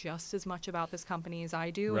care just as much about this company as I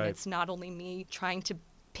do. And it's not only me trying to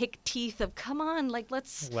pick teeth of, come on, like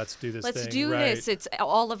let's do this thing. This. It's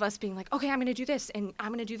all of us being like, okay, I'm going to do this and I'm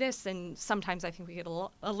going to do this. And sometimes I think we get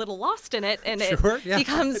a little lost in it, and it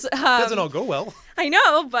becomes it doesn't all go well. I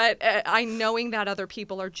know, but I knowing that other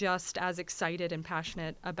people are just as excited and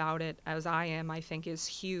passionate about it as I am, I think is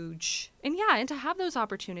huge. And yeah, and to have those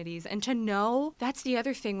opportunities and to know, that's the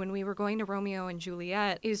other thing when we were going to Romeo and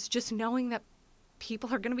Juliet, is just knowing that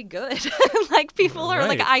people are going to be good. Like people are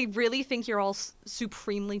like, I really think you're all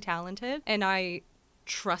supremely talented, and I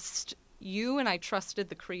trust you, and I trusted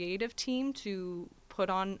the creative team to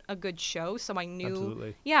put on a good show. So I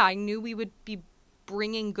knew, I knew we would be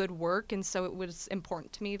bringing good work. And so it was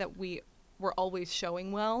important to me that we were always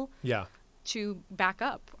showing well to back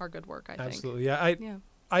up our good work, I think. Absolutely. Yeah.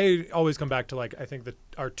 I always come back to like, I think that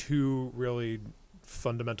our two really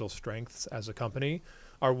fundamental strengths as a company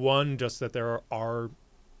are, one, just that there are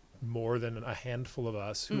more than a handful of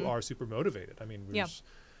us who are super motivated. I mean, there's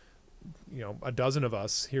a dozen of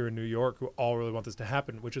us here in New York who all really want this to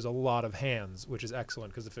happen, which is a lot of hands, which is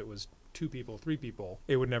excellent, because if it was 2 people, 3 people,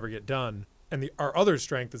 it would never get done. And our other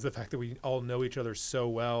strength is the fact that we all know each other so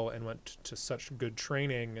well and went to such good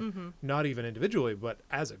training, not even individually, but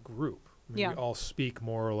as a group. I mean, we all speak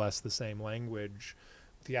more or less the same language,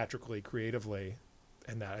 theatrically, creatively,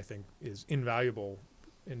 and that I think is invaluable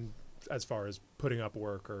in as far as putting up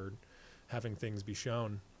work or having things be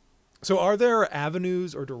shown. So are there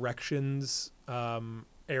avenues or directions,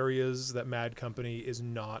 areas that Mad Company is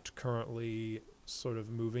not currently sort of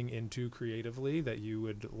moving into creatively that you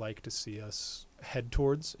would like to see us head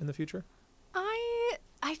towards in the future?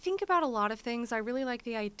 I think about a lot of things. I really like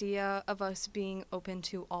the idea of us being open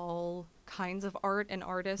to all kinds of art and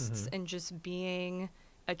artists and just being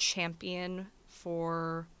a champion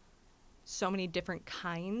for so many different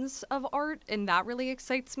kinds of art, and that really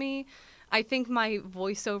excites me. I think my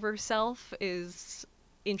voiceover self is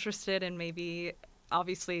interested in maybe,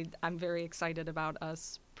 obviously, I'm very excited about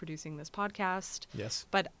us producing this podcast. Yes.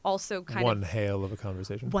 But also one hail of a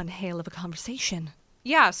conversation. One hail of a conversation.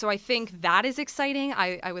 Yeah, so I think that is exciting.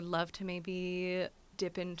 I would love to maybe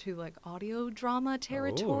dip into like audio drama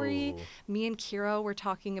territory. Oh. Me and Kira were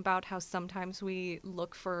talking about how sometimes we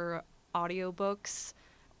look for audiobooks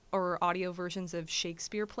or audio versions of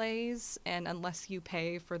Shakespeare plays, and unless you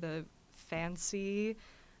pay for the fancy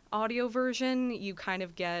audio version, you kind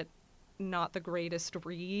of get not the greatest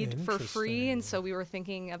read for free. And so we were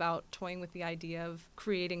thinking about toying with the idea of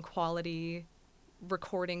creating quality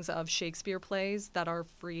recordings of Shakespeare plays that are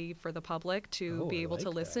free for the public to be able to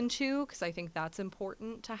listen to, because I think that's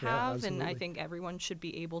important to have. And I think everyone should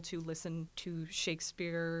be able to listen to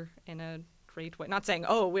Shakespeare in a great way. Not saying,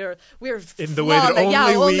 we're in the way that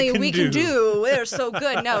only we can do. We're so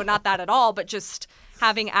good. No, not that at all. But just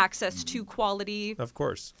having access to quality Of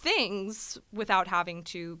course. things without having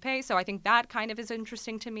to pay. So I think that kind of is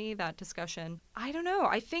interesting to me, that discussion. I don't know.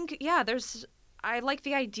 I think, I like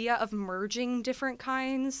the idea of merging different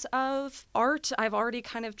kinds of art. I've already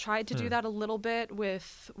kind of tried to do that a little bit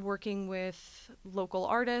with working with local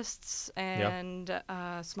artists and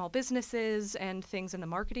small businesses and things in the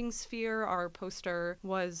marketing sphere. Our poster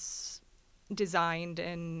was designed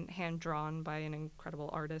and hand-drawn by an incredible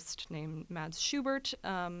artist named Mads Schubert,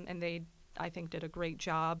 and they, I think, did a great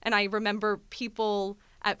job. And I remember people,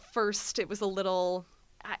 at first, it was a little...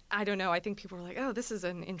 I don't know. I think people were like, oh, this is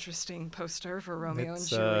an interesting poster for Romeo and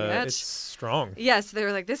Juliet. It's strong. Yes, they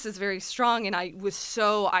were like, this is very strong. And I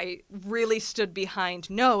really stood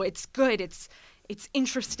behind, no, it's good. It's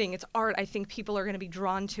interesting. It's art. I think people are going to be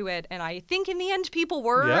drawn to it. And I think in the end people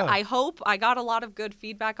were. Yeah. I hope. I got a lot of good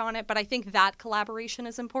feedback on it. But I think that collaboration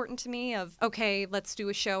is important to me of, okay, let's do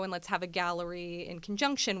a show and let's have a gallery in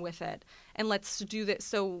conjunction with it. And let's do this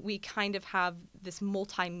so we kind of have this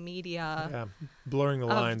multimedia. Yeah, blurring the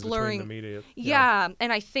lines between the media. Yeah,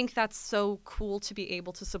 and I think that's so cool to be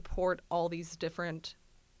able to support all these different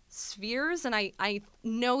spheres. And I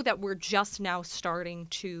know that we're just now starting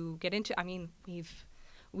to get into, I mean,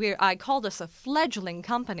 I called us a fledgling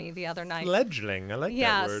company the other night. Fledgling, I like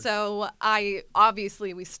that word. Yeah, so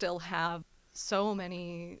we still have so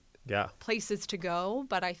many places to go,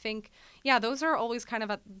 but I think, those are always kind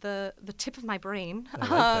of at the tip of my brain.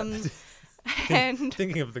 I like that. And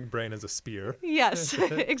thinking of the brain as a spear. Yes,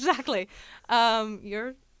 exactly.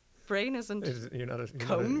 Your brain isn't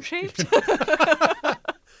cone-shaped.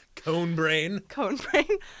 Cone brain. Cone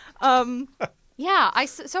brain.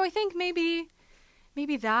 So I think maybe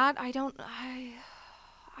that. I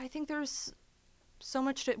think there's so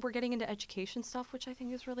much we're getting into education stuff, which I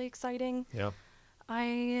think is really exciting. Yeah.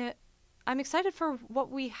 I'm excited for what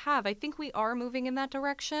we have. I think we are moving in that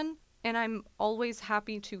direction, and I'm always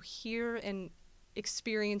happy to hear and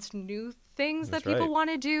experience new things that people want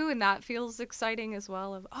to do, and that feels exciting as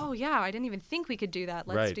well. Of I didn't even think we could do that.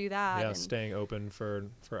 Let's do that. Yeah, staying open for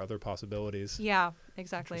other possibilities. Yeah,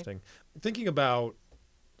 exactly. Interesting. Thinking about,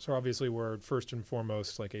 so obviously we're first and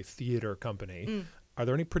foremost like a theater company. Are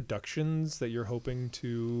there any productions that you're hoping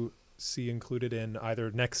to see included in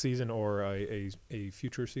either next season or a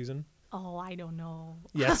future season? Oh, I don't know.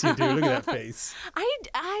 Yes, you do. Look at that face.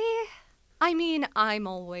 I mean, I'm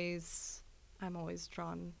always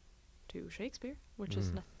drawn to Shakespeare, which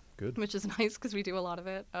is good. Which is nice because we do a lot of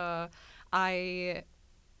it. I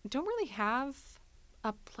don't really have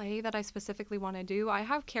a play that I specifically want to do. I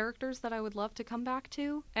have characters that I would love to come back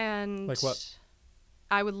to, and like what?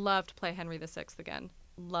 I would love to play Henry VI again.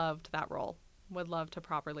 Loved that role. Would love to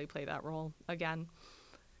properly play that role again.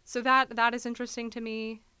 So that is interesting to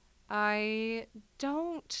me. There's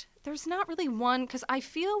not really one, because I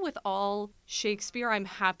feel with all Shakespeare, I'm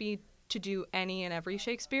happy to do any and every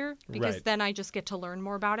Shakespeare, because then I just get to learn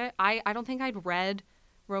more about it. I don't think I'd read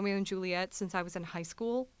Romeo and Juliet since I was in high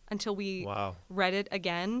school until we read it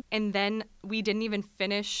again. And then we didn't even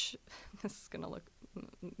finish, this is going to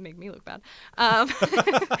make me look bad.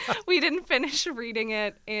 We didn't finish reading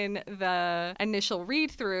it in the initial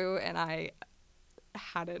read through, and I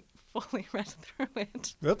hadn't fully read through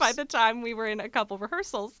it by the time we were in a couple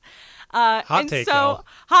rehearsals. Hot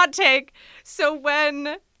take. So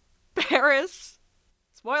when Paris,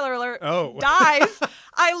 spoiler alert, dies,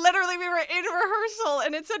 we were in rehearsal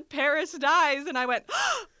and it said Paris dies, and I went,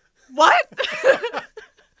 what?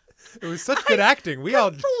 It was such good acting. We all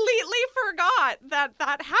completely forgot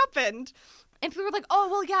that happened. And people were like, oh,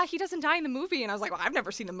 well, yeah, he doesn't die in the movie. And I was like, well, I've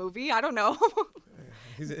never seen the movie. I don't know.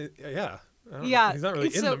 He's not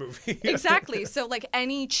really in the movie. Exactly. So, like,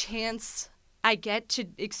 any chance I get to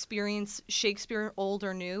experience Shakespeare, old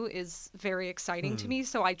or new, is very exciting to me.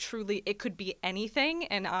 So it could be anything,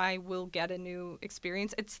 and I will get a new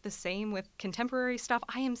experience. It's the same with contemporary stuff.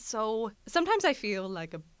 Sometimes I feel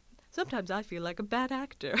like a bad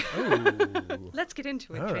actor. Let's get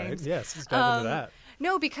into it, All James. Right. Yes, let's dive into that.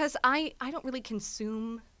 No, because I don't really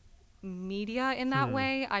consume media in that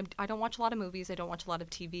way. I don't watch a lot of movies. I don't watch a lot of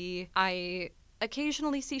TV. I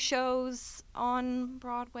occasionally see shows on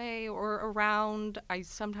Broadway or around. I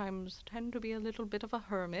sometimes tend to be a little bit of a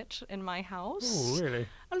hermit in my house. Oh, really?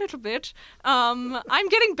 A little bit. I'm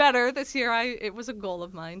getting better this year. It was a goal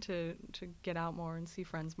of mine to get out more and see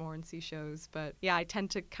friends more and see shows. But yeah, I tend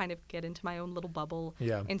to kind of get into my own little bubble.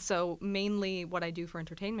 Yeah. And so mainly what I do for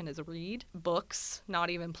entertainment is read books, not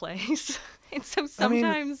even plays. And so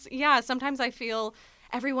sometimes I feel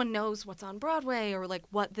everyone knows what's on Broadway or like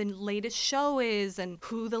what the latest show is and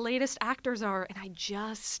who the latest actors are, and I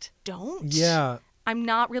just don't. Yeah. I'm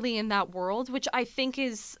not really in that world, which I think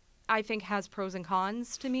has pros and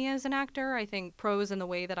cons to me as an actor. I think pros in the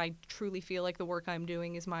way that I truly feel like the work I'm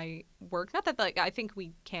doing is my work. Not that like I think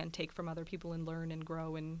we can take from other people and learn and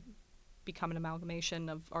grow and become an amalgamation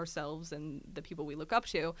of ourselves and the people we look up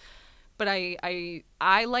to. But I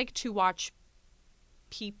like to watch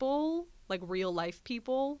people, like real life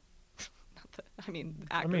people.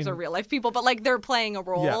 Actors are real life people, but like they're playing a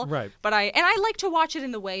role. Yeah, right. But I like to watch it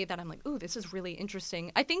in the way that I'm like, ooh, this is really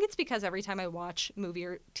interesting. I think it's because every time I watch movie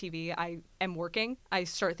or TV, I am working. I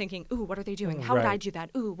start thinking, ooh, what are they doing? How would I do that?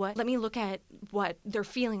 Ooh, what? Let me look at what they're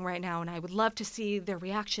feeling right now, and I would love to see their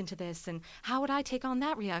reaction to this, and how would I take on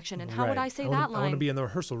that reaction, and how would I say that line? I want to be in the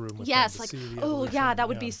rehearsal room with them to like, see the oh evolution. yeah, that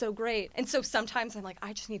would be so great. And so sometimes I'm like,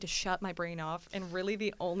 I just need to shut my brain off, and really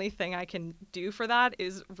the only thing I can do for that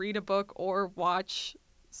is read a book or watch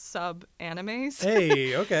sub animes.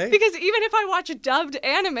 Hey, okay. Because even if I watch dubbed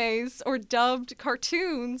animes or dubbed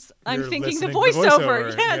cartoons, I'm thinking the listening to the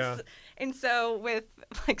voiceover. voiceover, Yes. yeah. And so with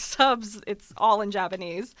like subs, it's all in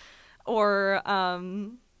Japanese. Or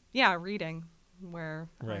reading where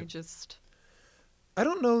Right. I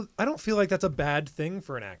don't feel like that's a bad thing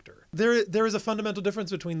for an actor. There is a fundamental difference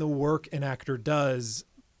between the work an actor does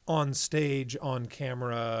on stage, on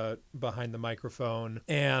camera, behind the microphone,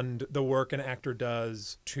 and the work an actor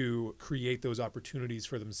does to create those opportunities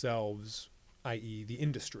for themselves, i.e. the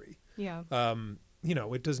industry. Yeah.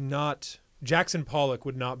 It does not... Jackson Pollock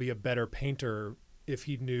would not be a better painter if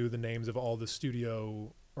he knew the names of all the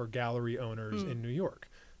studio or gallery owners in New York.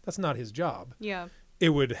 That's not his job. Yeah. It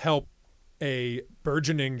would help a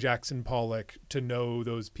burgeoning Jackson Pollock to know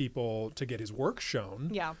those people to get his work shown.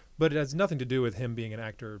 Yeah. But it has nothing to do with him being an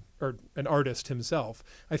actor or an artist himself.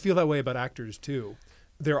 I feel that way about actors too.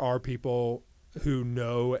 There are people who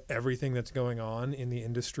know everything that's going on in the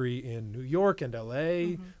industry in New York and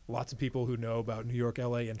LA. Lots of people who know about New York,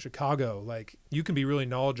 LA, and Chicago. Like, you can be really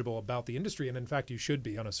knowledgeable about the industry, and in fact you should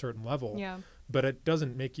be on a certain level. Yeah. But it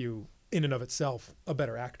doesn't make you, in and of itself, a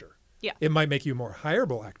better actor. Yeah. It might make you a more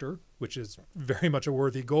hireable actor, which is very much a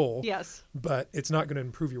worthy goal. Yes. But it's not going to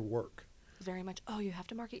improve your work. Very much, you have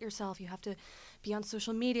to market yourself. You have to be on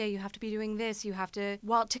social media. You have to be doing this. You have to,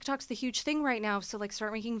 well, TikTok's the huge thing right now. So like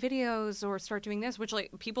start making videos or start doing this, which like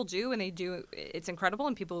people do and they do. It's incredible.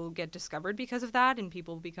 And people get discovered because of that. And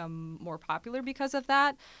people become more popular because of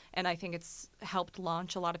that. And I think it's helped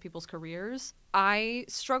launch a lot of people's careers. I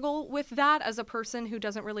struggle with that as a person who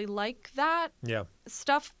doesn't really like that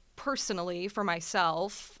stuff personally for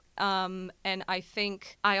myself. And I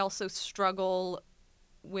think I also struggle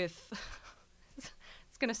with...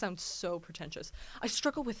 going to sound so pretentious. I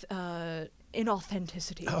struggle with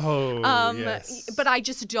inauthenticity. Yes. But I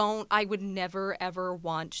just don't. I would never, ever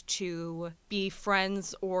want to be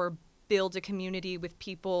friends or build a community with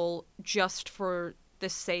people just for the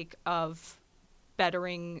sake of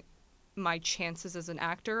bettering my chances as an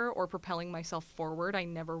actor or propelling myself forward. I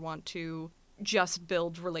never want to just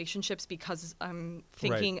build relationships because I'm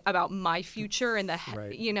thinking about my future and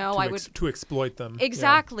to exploit them.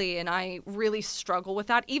 Exactly. And I really struggle with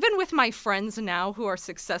that. Even with my friends now who are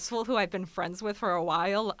successful, who I've been friends with for a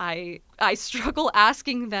while, I struggle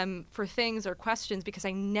asking them for things or questions because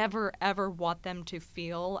I never ever want them to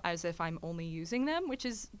feel as if I'm only using them, which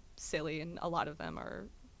is silly. And a lot of them are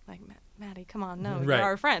like, Maddie, come on, no, you're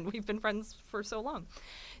our friend. We've been friends for so long.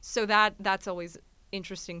 So that's always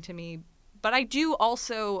interesting to me. But I do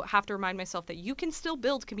also have to remind myself that you can still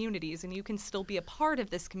build communities and you can still be a part of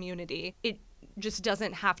this community. It just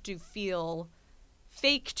doesn't have to feel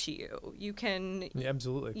fake to you. You can... Yeah,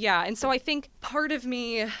 absolutely. Yeah, and so I think part of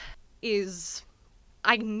me is...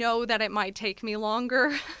 I know that it might take me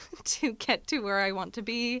longer to get to where I want to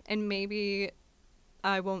be, and maybe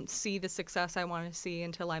I won't see the success I want to see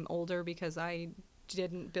until I'm older because I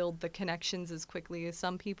didn't build the connections as quickly as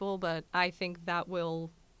some people, but I think that will...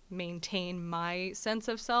 maintain my sense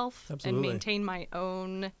of self and maintain my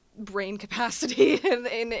own brain capacity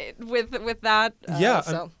with that.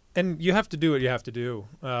 And you have to do what you have to do.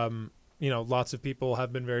 Lots of people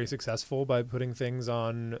have been very successful by putting things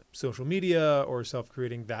on social media or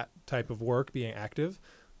self-creating that type of work, being active.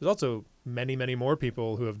 There's also many, many more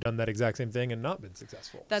people who have done that exact same thing and not been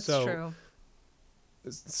successful. That's true.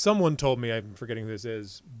 Someone told me, I'm forgetting who this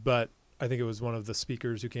is, but I think it was one of the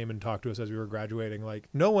speakers who came and talked to us as we were graduating. Like,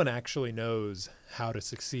 no one actually knows how to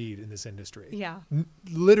succeed in this industry. Yeah.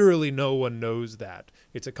 Literally no one knows that.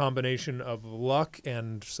 It's a combination of luck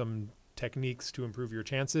and some techniques to improve your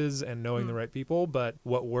chances and knowing the right people. But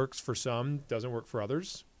what works for some doesn't work for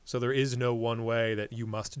others. So there is no one way that you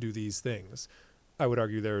must do these things. I would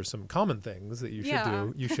argue there are some common things that you should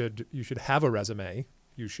do. You should have a resume.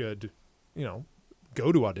 You should,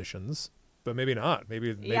 go to auditions, but maybe not.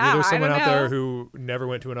 Maybe Yeah, there's I someone don't out there know. who never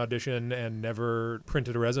went to an audition and never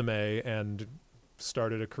printed a resume and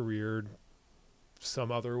started a career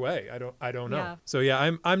some other way. I don't know. Yeah. So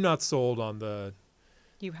yeah, I'm not sold on the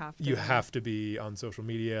You have to. you have to be on social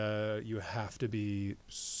media, you have to be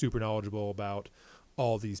super knowledgeable about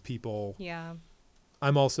all these people. Yeah.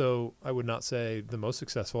 I'm also, I would not say, the most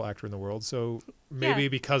successful actor in the world. So maybe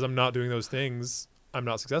because I'm not doing those things, I'm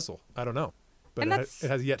not successful. I don't know. But And it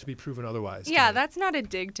has yet to be proven otherwise. to Yeah, me. that's not a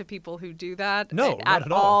dig to people who do that. No, not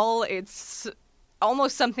at all. It's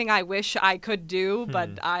almost something I wish I could do,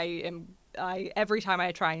 but I every time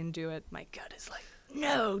I try and do it, my gut is like,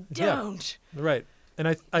 no, don't. Yeah, right. And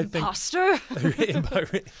I think Imposter.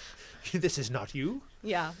 this is not you.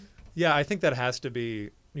 Yeah. Yeah, I think that has to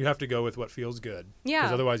be, you have to go with what feels good. Yeah.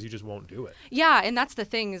 Because otherwise you just won't do it. Yeah, and that's the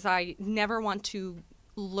thing is I never want to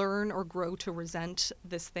learn or grow to resent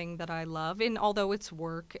this thing that I love. And although it's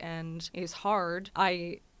work and is hard,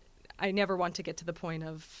 I never want to get to the point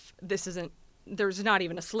of there's not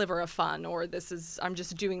even a sliver of fun, or I'm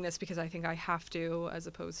just doing this because I think I have to, as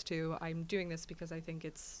opposed to I'm doing this because I think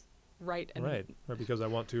it's right. And Right. Or because I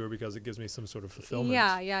want to, or because it gives me some sort of fulfillment.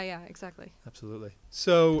 Yeah, exactly. Absolutely.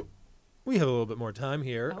 So we have a little bit more time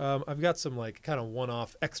here. Oh. I've got some like kind of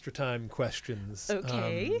one-off extra time questions.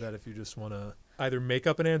 Okay. That if you just want to either make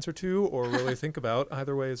up an answer to or really think about,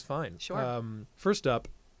 either way is fine. Sure. First up,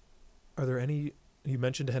 are there any, you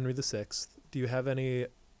mentioned Henry VI. Do you have any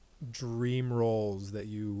dream roles that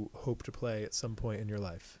you hope to play at some point in your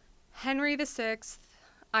life? Henry VI,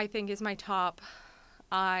 I think, is my top.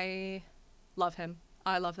 I love him.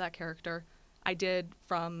 I love that character. I did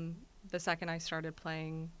from the second I started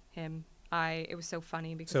playing him. It was so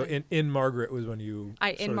funny because So in Margaret was when you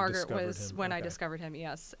in Margaret discovered was him. when I Okay. discovered him,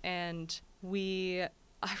 yes. And I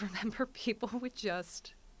remember people would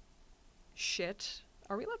just shit.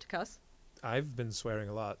 Are we allowed to cuss? I've been swearing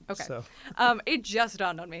a lot. Okay. So. It just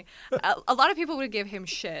dawned on me. A lot of people would give him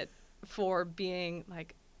shit for being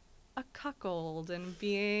like a cuckold and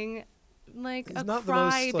being like He's a not the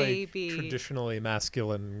most crybaby. like, traditionally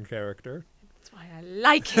masculine character. That's why I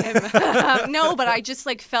like him. No, but I just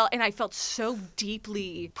like I felt so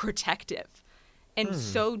deeply protective and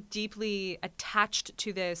so deeply attached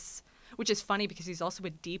to this, which is funny because he's also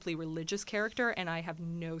a deeply religious character and I have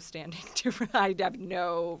no standing I have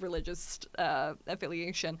no religious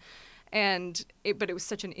affiliation. But it was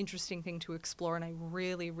such an interesting thing to explore, and I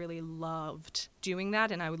really, really loved doing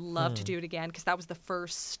that, and I would love to do it again because that was the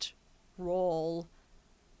first role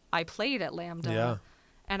I played at Lambda. Yeah.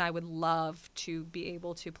 And I would love to be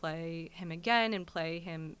able to play him again and play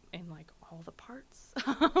him in like all the parts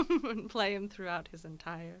and play him throughout his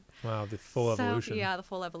entire. Wow, the full evolution. Yeah, the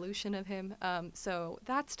full evolution of him. So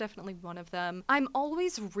that's definitely one of them. I'm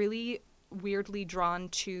always really weirdly drawn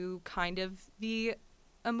to kind of the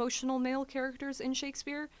emotional male characters in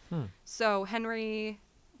Shakespeare. So Henry,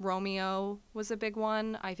 Romeo was a big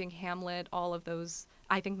one. I think Hamlet, all of those.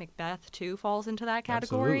 I think Macbeth, too, falls into that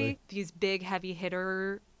category. Absolutely. These big, heavy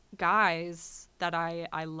hitter guys that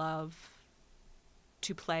I love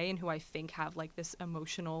to play and who I think have, like, this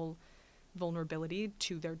emotional vulnerability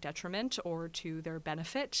to their detriment or to their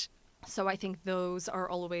benefit. So I think those are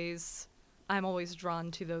always... I'm always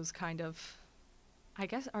drawn to those kind of... I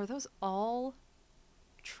guess, are those all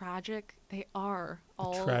tragic? They are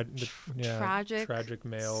all tragic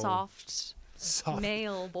male... soft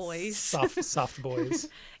male boys. Soft boys.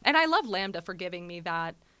 And I love Lambda for giving me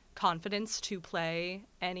that confidence to play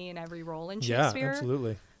any and every role in Shakespeare. Yeah,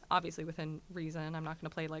 absolutely. Obviously within reason. I'm not going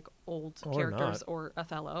to play like old Or characters not. or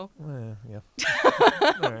Othello. Yeah.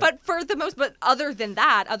 All right. But other than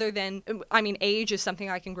that, age is something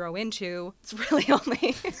I can grow into. It's really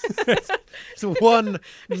only It's one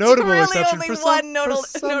notable really exception. only for some, one for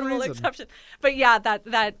some notable reason. exception. But yeah,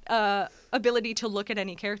 that ability to look at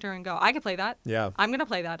any character and go, I could play that. Yeah. I'm gonna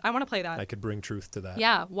play that. I want to play that. I could bring truth to that.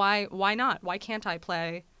 Yeah. Why not? Why can't I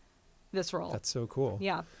play this role? That's so cool.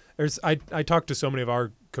 Yeah. I talked to so many of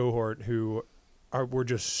our cohort who were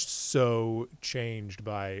just so changed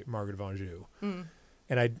by Margaret of Anjou.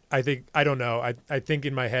 And I think, I don't know, I think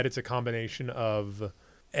in my head it's a combination of,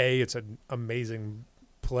 it's an amazing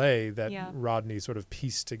play that Rodney sort of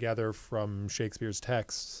pieced together from Shakespeare's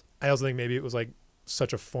texts. I also think maybe it was like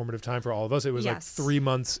such a formative time for all of us. It was like 3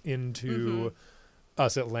 months into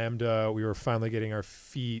us at Lambda. We were finally getting our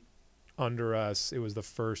feet under us. It was the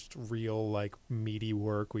first real like meaty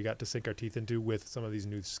work we got to sink our teeth into with some of these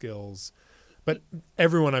new skills. But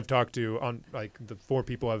everyone I've talked to, on like the 4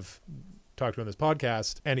 people I've talked to on this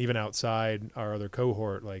podcast and even outside our other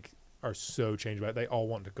cohort, like are so changed by it. They all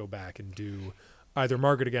want to go back and do either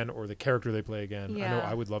Margaret again or the character they play again. I know Yeah.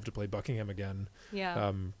 I would love to play Buckingham again.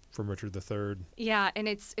 Yeah. From Richard III. Yeah, and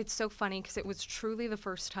it's so funny because it was truly the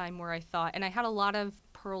first time where I thought, and I had a lot of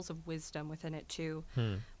pearls of wisdom within it too,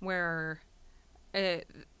 where I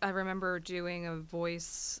remember doing a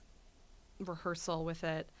voice rehearsal with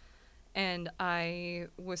it, and I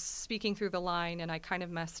was speaking through the line, and I kind of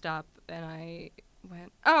messed up, and I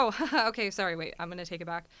went, "Oh, okay, sorry, wait, I'm gonna take it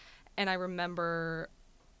back," and I remember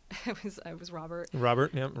it was Robert.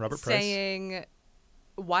 Robert Price. Saying,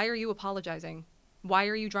 "Why are you apologizing? Why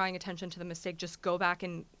are you drawing attention to the mistake? Just go back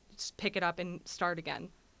and pick it up and start again.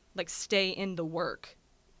 Like, stay in the work."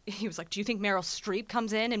 He was like, "Do you think Meryl Streep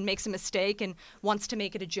comes in and makes a mistake and wants to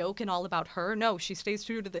make it a joke and all about her? No, she stays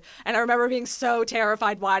true to the..." And I remember being so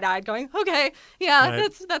terrified, wide-eyed, going, "Okay, yeah,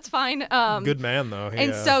 Right. that's fine." Good man, though.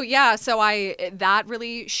 And so that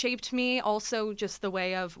really shaped me. Also, just the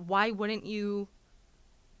way of, why wouldn't you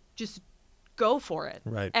just go for it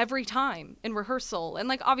every time in rehearsal, and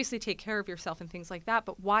like obviously take care of yourself and things like that,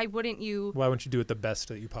 but why wouldn't you do it the best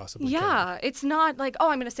that you possibly can? Yeah, it's not like, oh,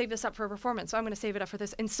 I'm going to save this up for a performance, so I'm going to save it up for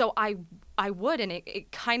this. And so I would, and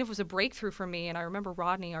it kind of was a breakthrough for me. And I remember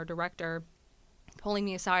Rodney, our director, pulling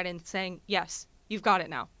me aside and saying, "Yes, you've got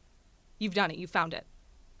it now. You've done it. You found it."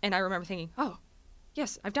 And I remember thinking, "Oh,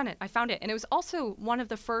 yes, I've done it. I found it." And it was also one of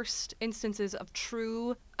the first instances of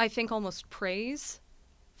true, I think, almost praise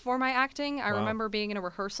for my acting. I remember being in a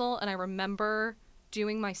rehearsal, and I remember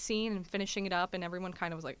doing my scene and finishing it up, and everyone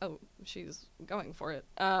kind of was like, "Oh, she's going for it."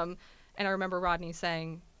 And I remember Rodney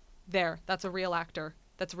saying, "There, that's a real actor.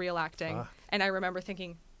 That's real acting." And I remember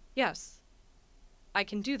thinking, yes, I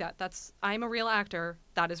can do that. I'm a real actor.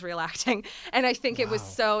 That is real acting. And I think it was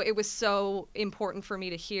so important for me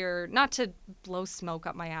to hear, not to blow smoke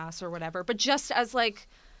up my ass or whatever, but just as like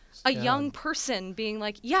a young person being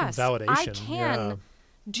like, yes, I can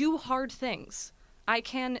do hard things. I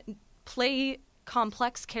can play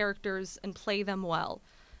complex characters and play them well.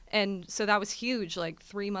 And so that was huge, like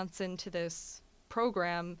 3 months into this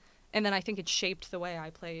program. And then I think it shaped the way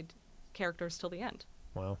I played characters till the end.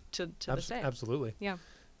 Wow. To this day. Absolutely. Yeah.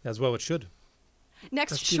 As well it should.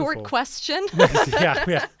 Next short question.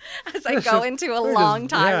 yeah. As I go into a long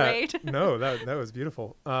tirade. Yeah. No, that was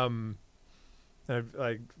beautiful.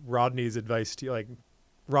 Like Rodney's advice to you, like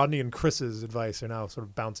Rodney and Chris's advice are now sort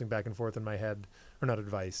of bouncing back and forth in my head. Or not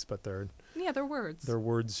advice, but they're words. They're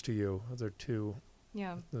words to you. Those are two.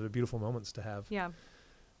 Yeah. Those are beautiful moments to have. Yeah.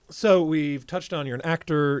 So we've touched on, you're an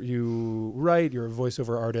actor, you write, you're a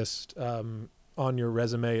voiceover artist. On your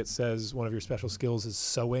resume, it says one of your special skills is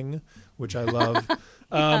sewing, which I love.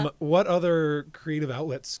 What other creative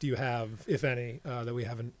outlets do you have, if any, that we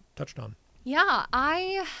haven't touched on? Yeah,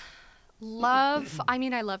 I love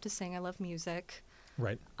to sing. I love music.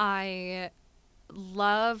 Right. I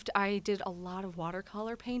did a lot of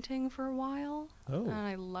watercolor painting for a while. Oh. And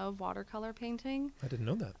I love watercolor painting. I didn't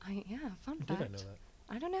know that. Fun fact. Did I know that?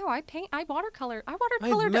 I don't know. I watercolored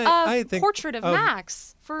a portrait of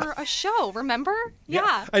Max for a show. Remember?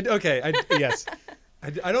 Yeah. Yes.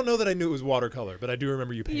 I don't know that I knew it was watercolor, but I do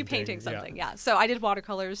remember you painting. You painting something, yeah. So I did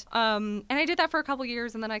watercolors, and I did that for a couple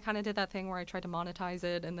years, and then I kind of did that thing where I tried to monetize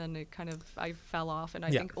it, and then I fell off, and I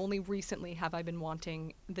think only recently have I been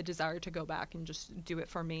wanting the desire to go back and just do it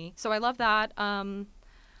for me. So I love that.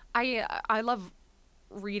 I love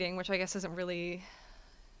reading, which I guess isn't really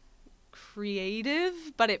creative,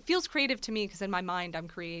 but it feels creative to me because in my mind I'm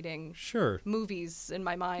creating movies in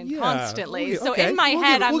my mind constantly. So in my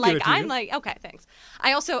head I'm like, okay, thanks.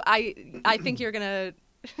 I also I think you're gonna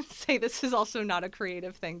say this is also not a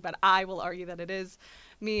creative thing, but I will argue that it is.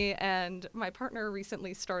 Me and my partner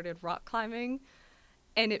recently started rock climbing,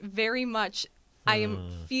 and it very much I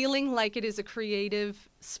am feeling like it is a creative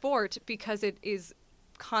sport because it is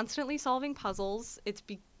constantly solving puzzles. It's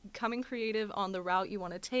becoming creative on the route you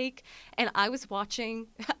want to take. And I was watching,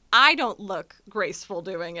 I don't look graceful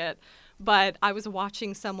doing it, but I was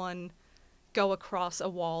watching someone go across a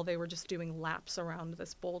wall. They were just doing laps around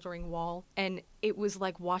this bouldering wall, and it was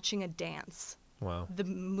like watching a dance. Wow.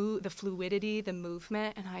 The fluidity, the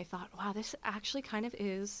movement, and I thought, wow, this actually kind of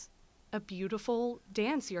is a beautiful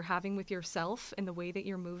dance you're having with yourself and the way that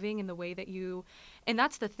you're moving and the way that you, and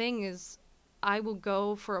that's the thing is I will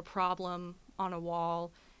go for a problem on a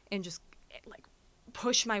wall and just like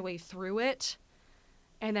push my way through it.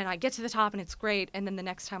 And then I get to the top and it's great. And then the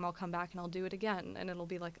next time I'll come back and I'll do it again and it'll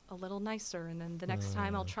be like a little nicer. And then the next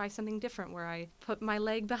time I'll try something different where I put my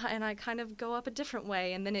leg behind and I kind of go up a different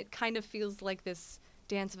way. And then it kind of feels like this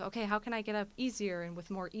dance of, okay, how can I get up easier and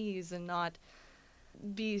with more ease and not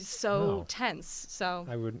be so tense? So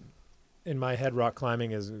I would, in my head, rock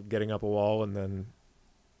climbing is getting up a wall and then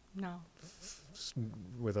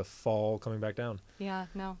with a fall coming back down. Yeah,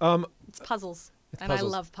 no. It's puzzles. It's I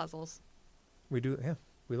puzzles. love puzzles. We do, yeah.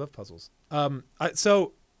 We love puzzles.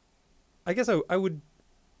 So I guess I would,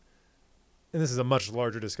 and this is a much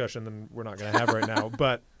larger discussion than we're not going to have right now,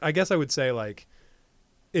 but I guess I would say, like,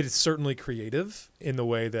 it is certainly creative in the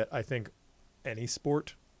way that I think any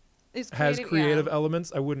sport has creative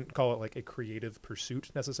elements. I wouldn't call it like a creative pursuit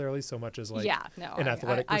necessarily so much as like an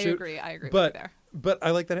athletic pursuit. I agree but, with you there. But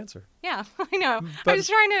I like that answer. Yeah, I know. But, I was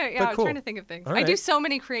trying to, cool. I was trying to think of things. All I do right. so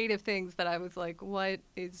many creative things that I was like, what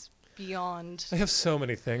is beyond? I have so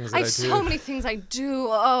many things that I I have do. so many things I do.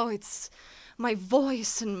 Oh, it's my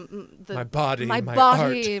voice and my body, my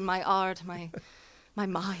body, art. my art, my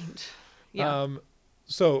mind. Yeah.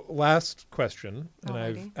 So last question, and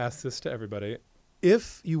I've Alrighty. asked this to everybody.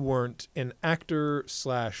 If you weren't an actor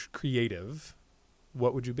 / creative,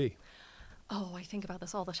 what would you be? Oh, I think about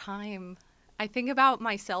this all the time. I think about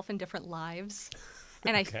myself in different lives,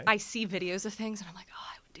 and Okay. I see videos of things, and I'm like, oh,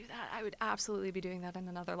 I would do that. I would absolutely be doing that in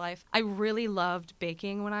another life. I really loved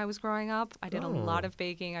baking when I was growing up. I did a lot of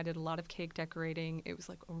baking. I did a lot of cake decorating. It was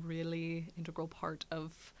like a really integral part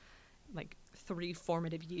of like 3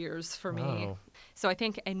 formative years for me. Wow. So I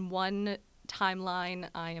think in one timeline,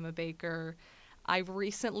 I am a baker. I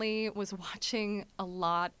recently was watching a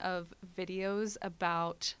lot of videos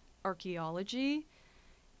about archaeology,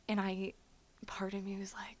 and part of me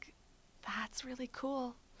was like, that's really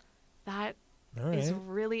cool. That All right. is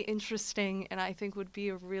really interesting, and I think would be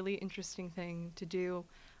a really interesting thing to do.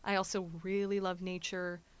 I also really love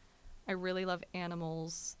nature. I really love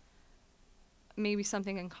animals. Maybe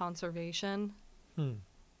something in conservation.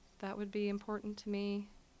 That would be important to me.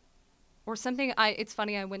 Or something, it's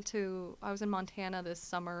funny, I was in Montana this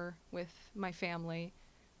summer with my family.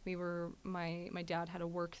 My dad had a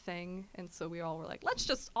work thing, and so we all were like, let's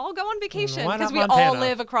just all go on vacation. Why not Because we all Montana?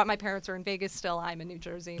 live across, my parents are in Vegas still, I'm in New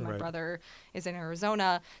Jersey, my Right. brother is in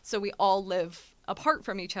Arizona. So we all live apart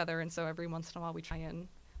from each other, and so every once in a while we try and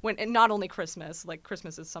not only Christmas, like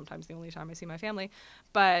Christmas is sometimes the only time I see my family,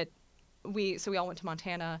 but we all went to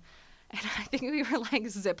Montana, and I think we were like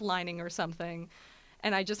zip lining or something.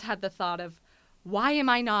 And I just had the thought of, why am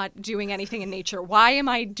I not doing anything in nature? Why am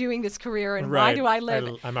I doing this career? And why do I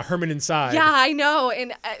live? I'm a hermit inside. Yeah, I know.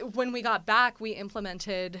 And when we got back, we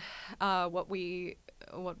implemented what we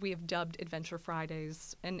have dubbed Adventure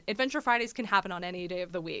Fridays. And Adventure Fridays can happen on any day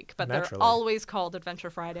of the week, but Naturally. they're always called Adventure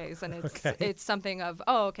Fridays. And Okay. it's something of,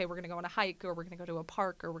 oh, okay, we're going to go on a hike, or we're going to go to a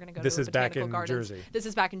park, or we're going to go This to a is back botanical in gardens. Jersey. This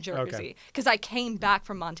is back in Jersey. Because I came back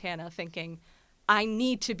from Montana thinking, I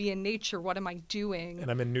need to be in nature. What am I doing?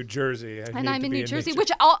 And I'm in New Jersey. I'm in New Jersey, nature.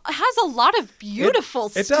 which has a lot of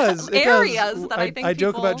beautiful It does. areas that I think I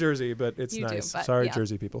joke people- about Jersey, but it's You do, nice. but Sorry, yeah.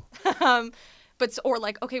 Jersey people. Or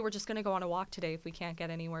like, okay, we're just going to go on a walk today if we can't get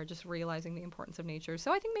anywhere, just realizing the importance of nature.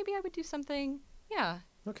 So I think maybe I would do something,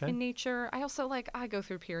 Okay. in nature. I also I go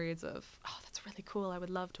through periods of, oh, that's really cool. I would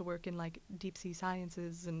love to work in like deep sea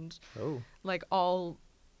sciences and like all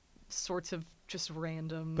sorts of just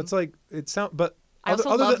random. But it's like But I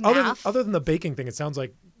also other love than, math. other than the baking thing, it sounds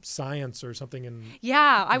like science or something.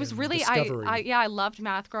 I was and really discovery. I loved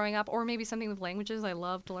math growing up, or maybe something with languages. I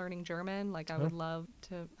loved learning German. Like I would love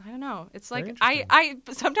to. I don't know. It's Very like interesting.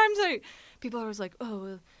 sometimes people are always like, oh,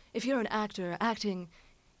 well, if you're an actor acting,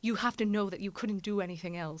 you have to know that you couldn't do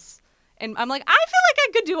anything else. And I'm like, I feel like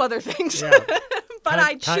I could do other things, Yeah. but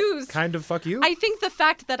I choose. Kind of fuck you. I think the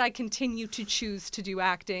fact that I continue to choose to do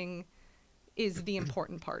acting is the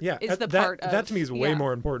important part. Yeah, is the that, part of that to me is way yeah.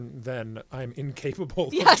 more important than I'm incapable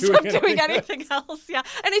Yes, of doing anything else. Yeah,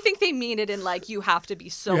 and I think they mean it in like you have to be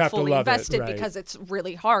so You have to fully love it, invested right. because it's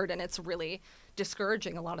really hard and it's really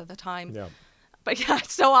discouraging a lot of the time. Yeah. But yeah,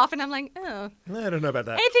 so often I'm like, oh, I don't know about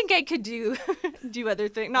that. I think I could do other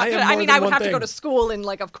things. I am I more mean, than I would one have to go thing. to school and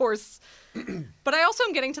like, of course. But I also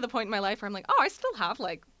am getting to the point in my life where I'm like, oh, I still have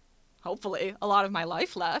like, hopefully, a lot of my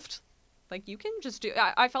life left. Like you can just do.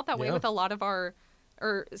 I felt that way Yeah. with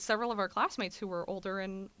several of our classmates who were older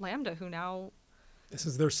in Lambda who now. This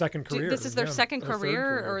is their second career. This is their second or third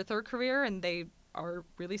career or third career, and they are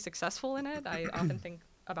really successful in it. I often think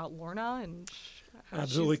about Lorna and how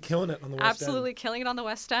Absolutely she's killing it on the West End. absolutely killing it on the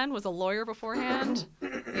West End. Was a lawyer beforehand.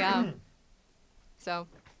 Yeah. So,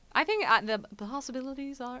 I think the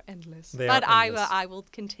possibilities are endless. They but are endless. I will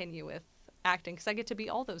continue with acting because I get to be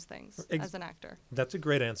all those things as an actor. That's a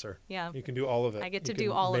great answer. Yeah. You can do all of it. I get to You do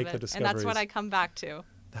can all make of the it, and that's what I discoveries. come back to.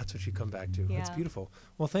 That's what you come back to. That's Yeah. beautiful.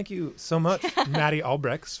 Well, thank you so much, Maddi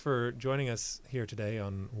Albregts, for joining us here today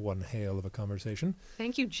on One Hail of a Conversation.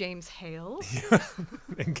 Thank you, James Hale.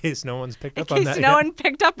 In case no one's picked In up on case that no yet. one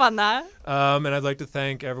picked up on that. And I'd like to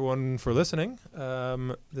thank everyone for listening.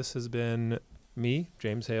 This has been me,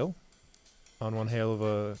 James Hale, on one hail of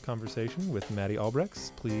a conversation with Maddi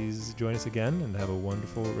Albregts. Please join us again and have a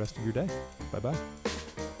wonderful rest of your day. Bye-bye.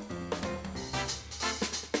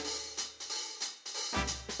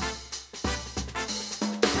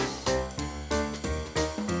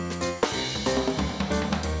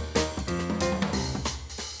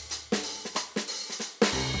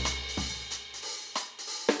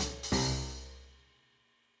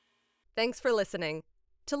 Thanks for listening.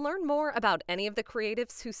 To learn more about any of the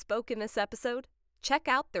creatives who spoke in this episode, check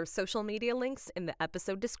out their social media links in the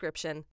episode description.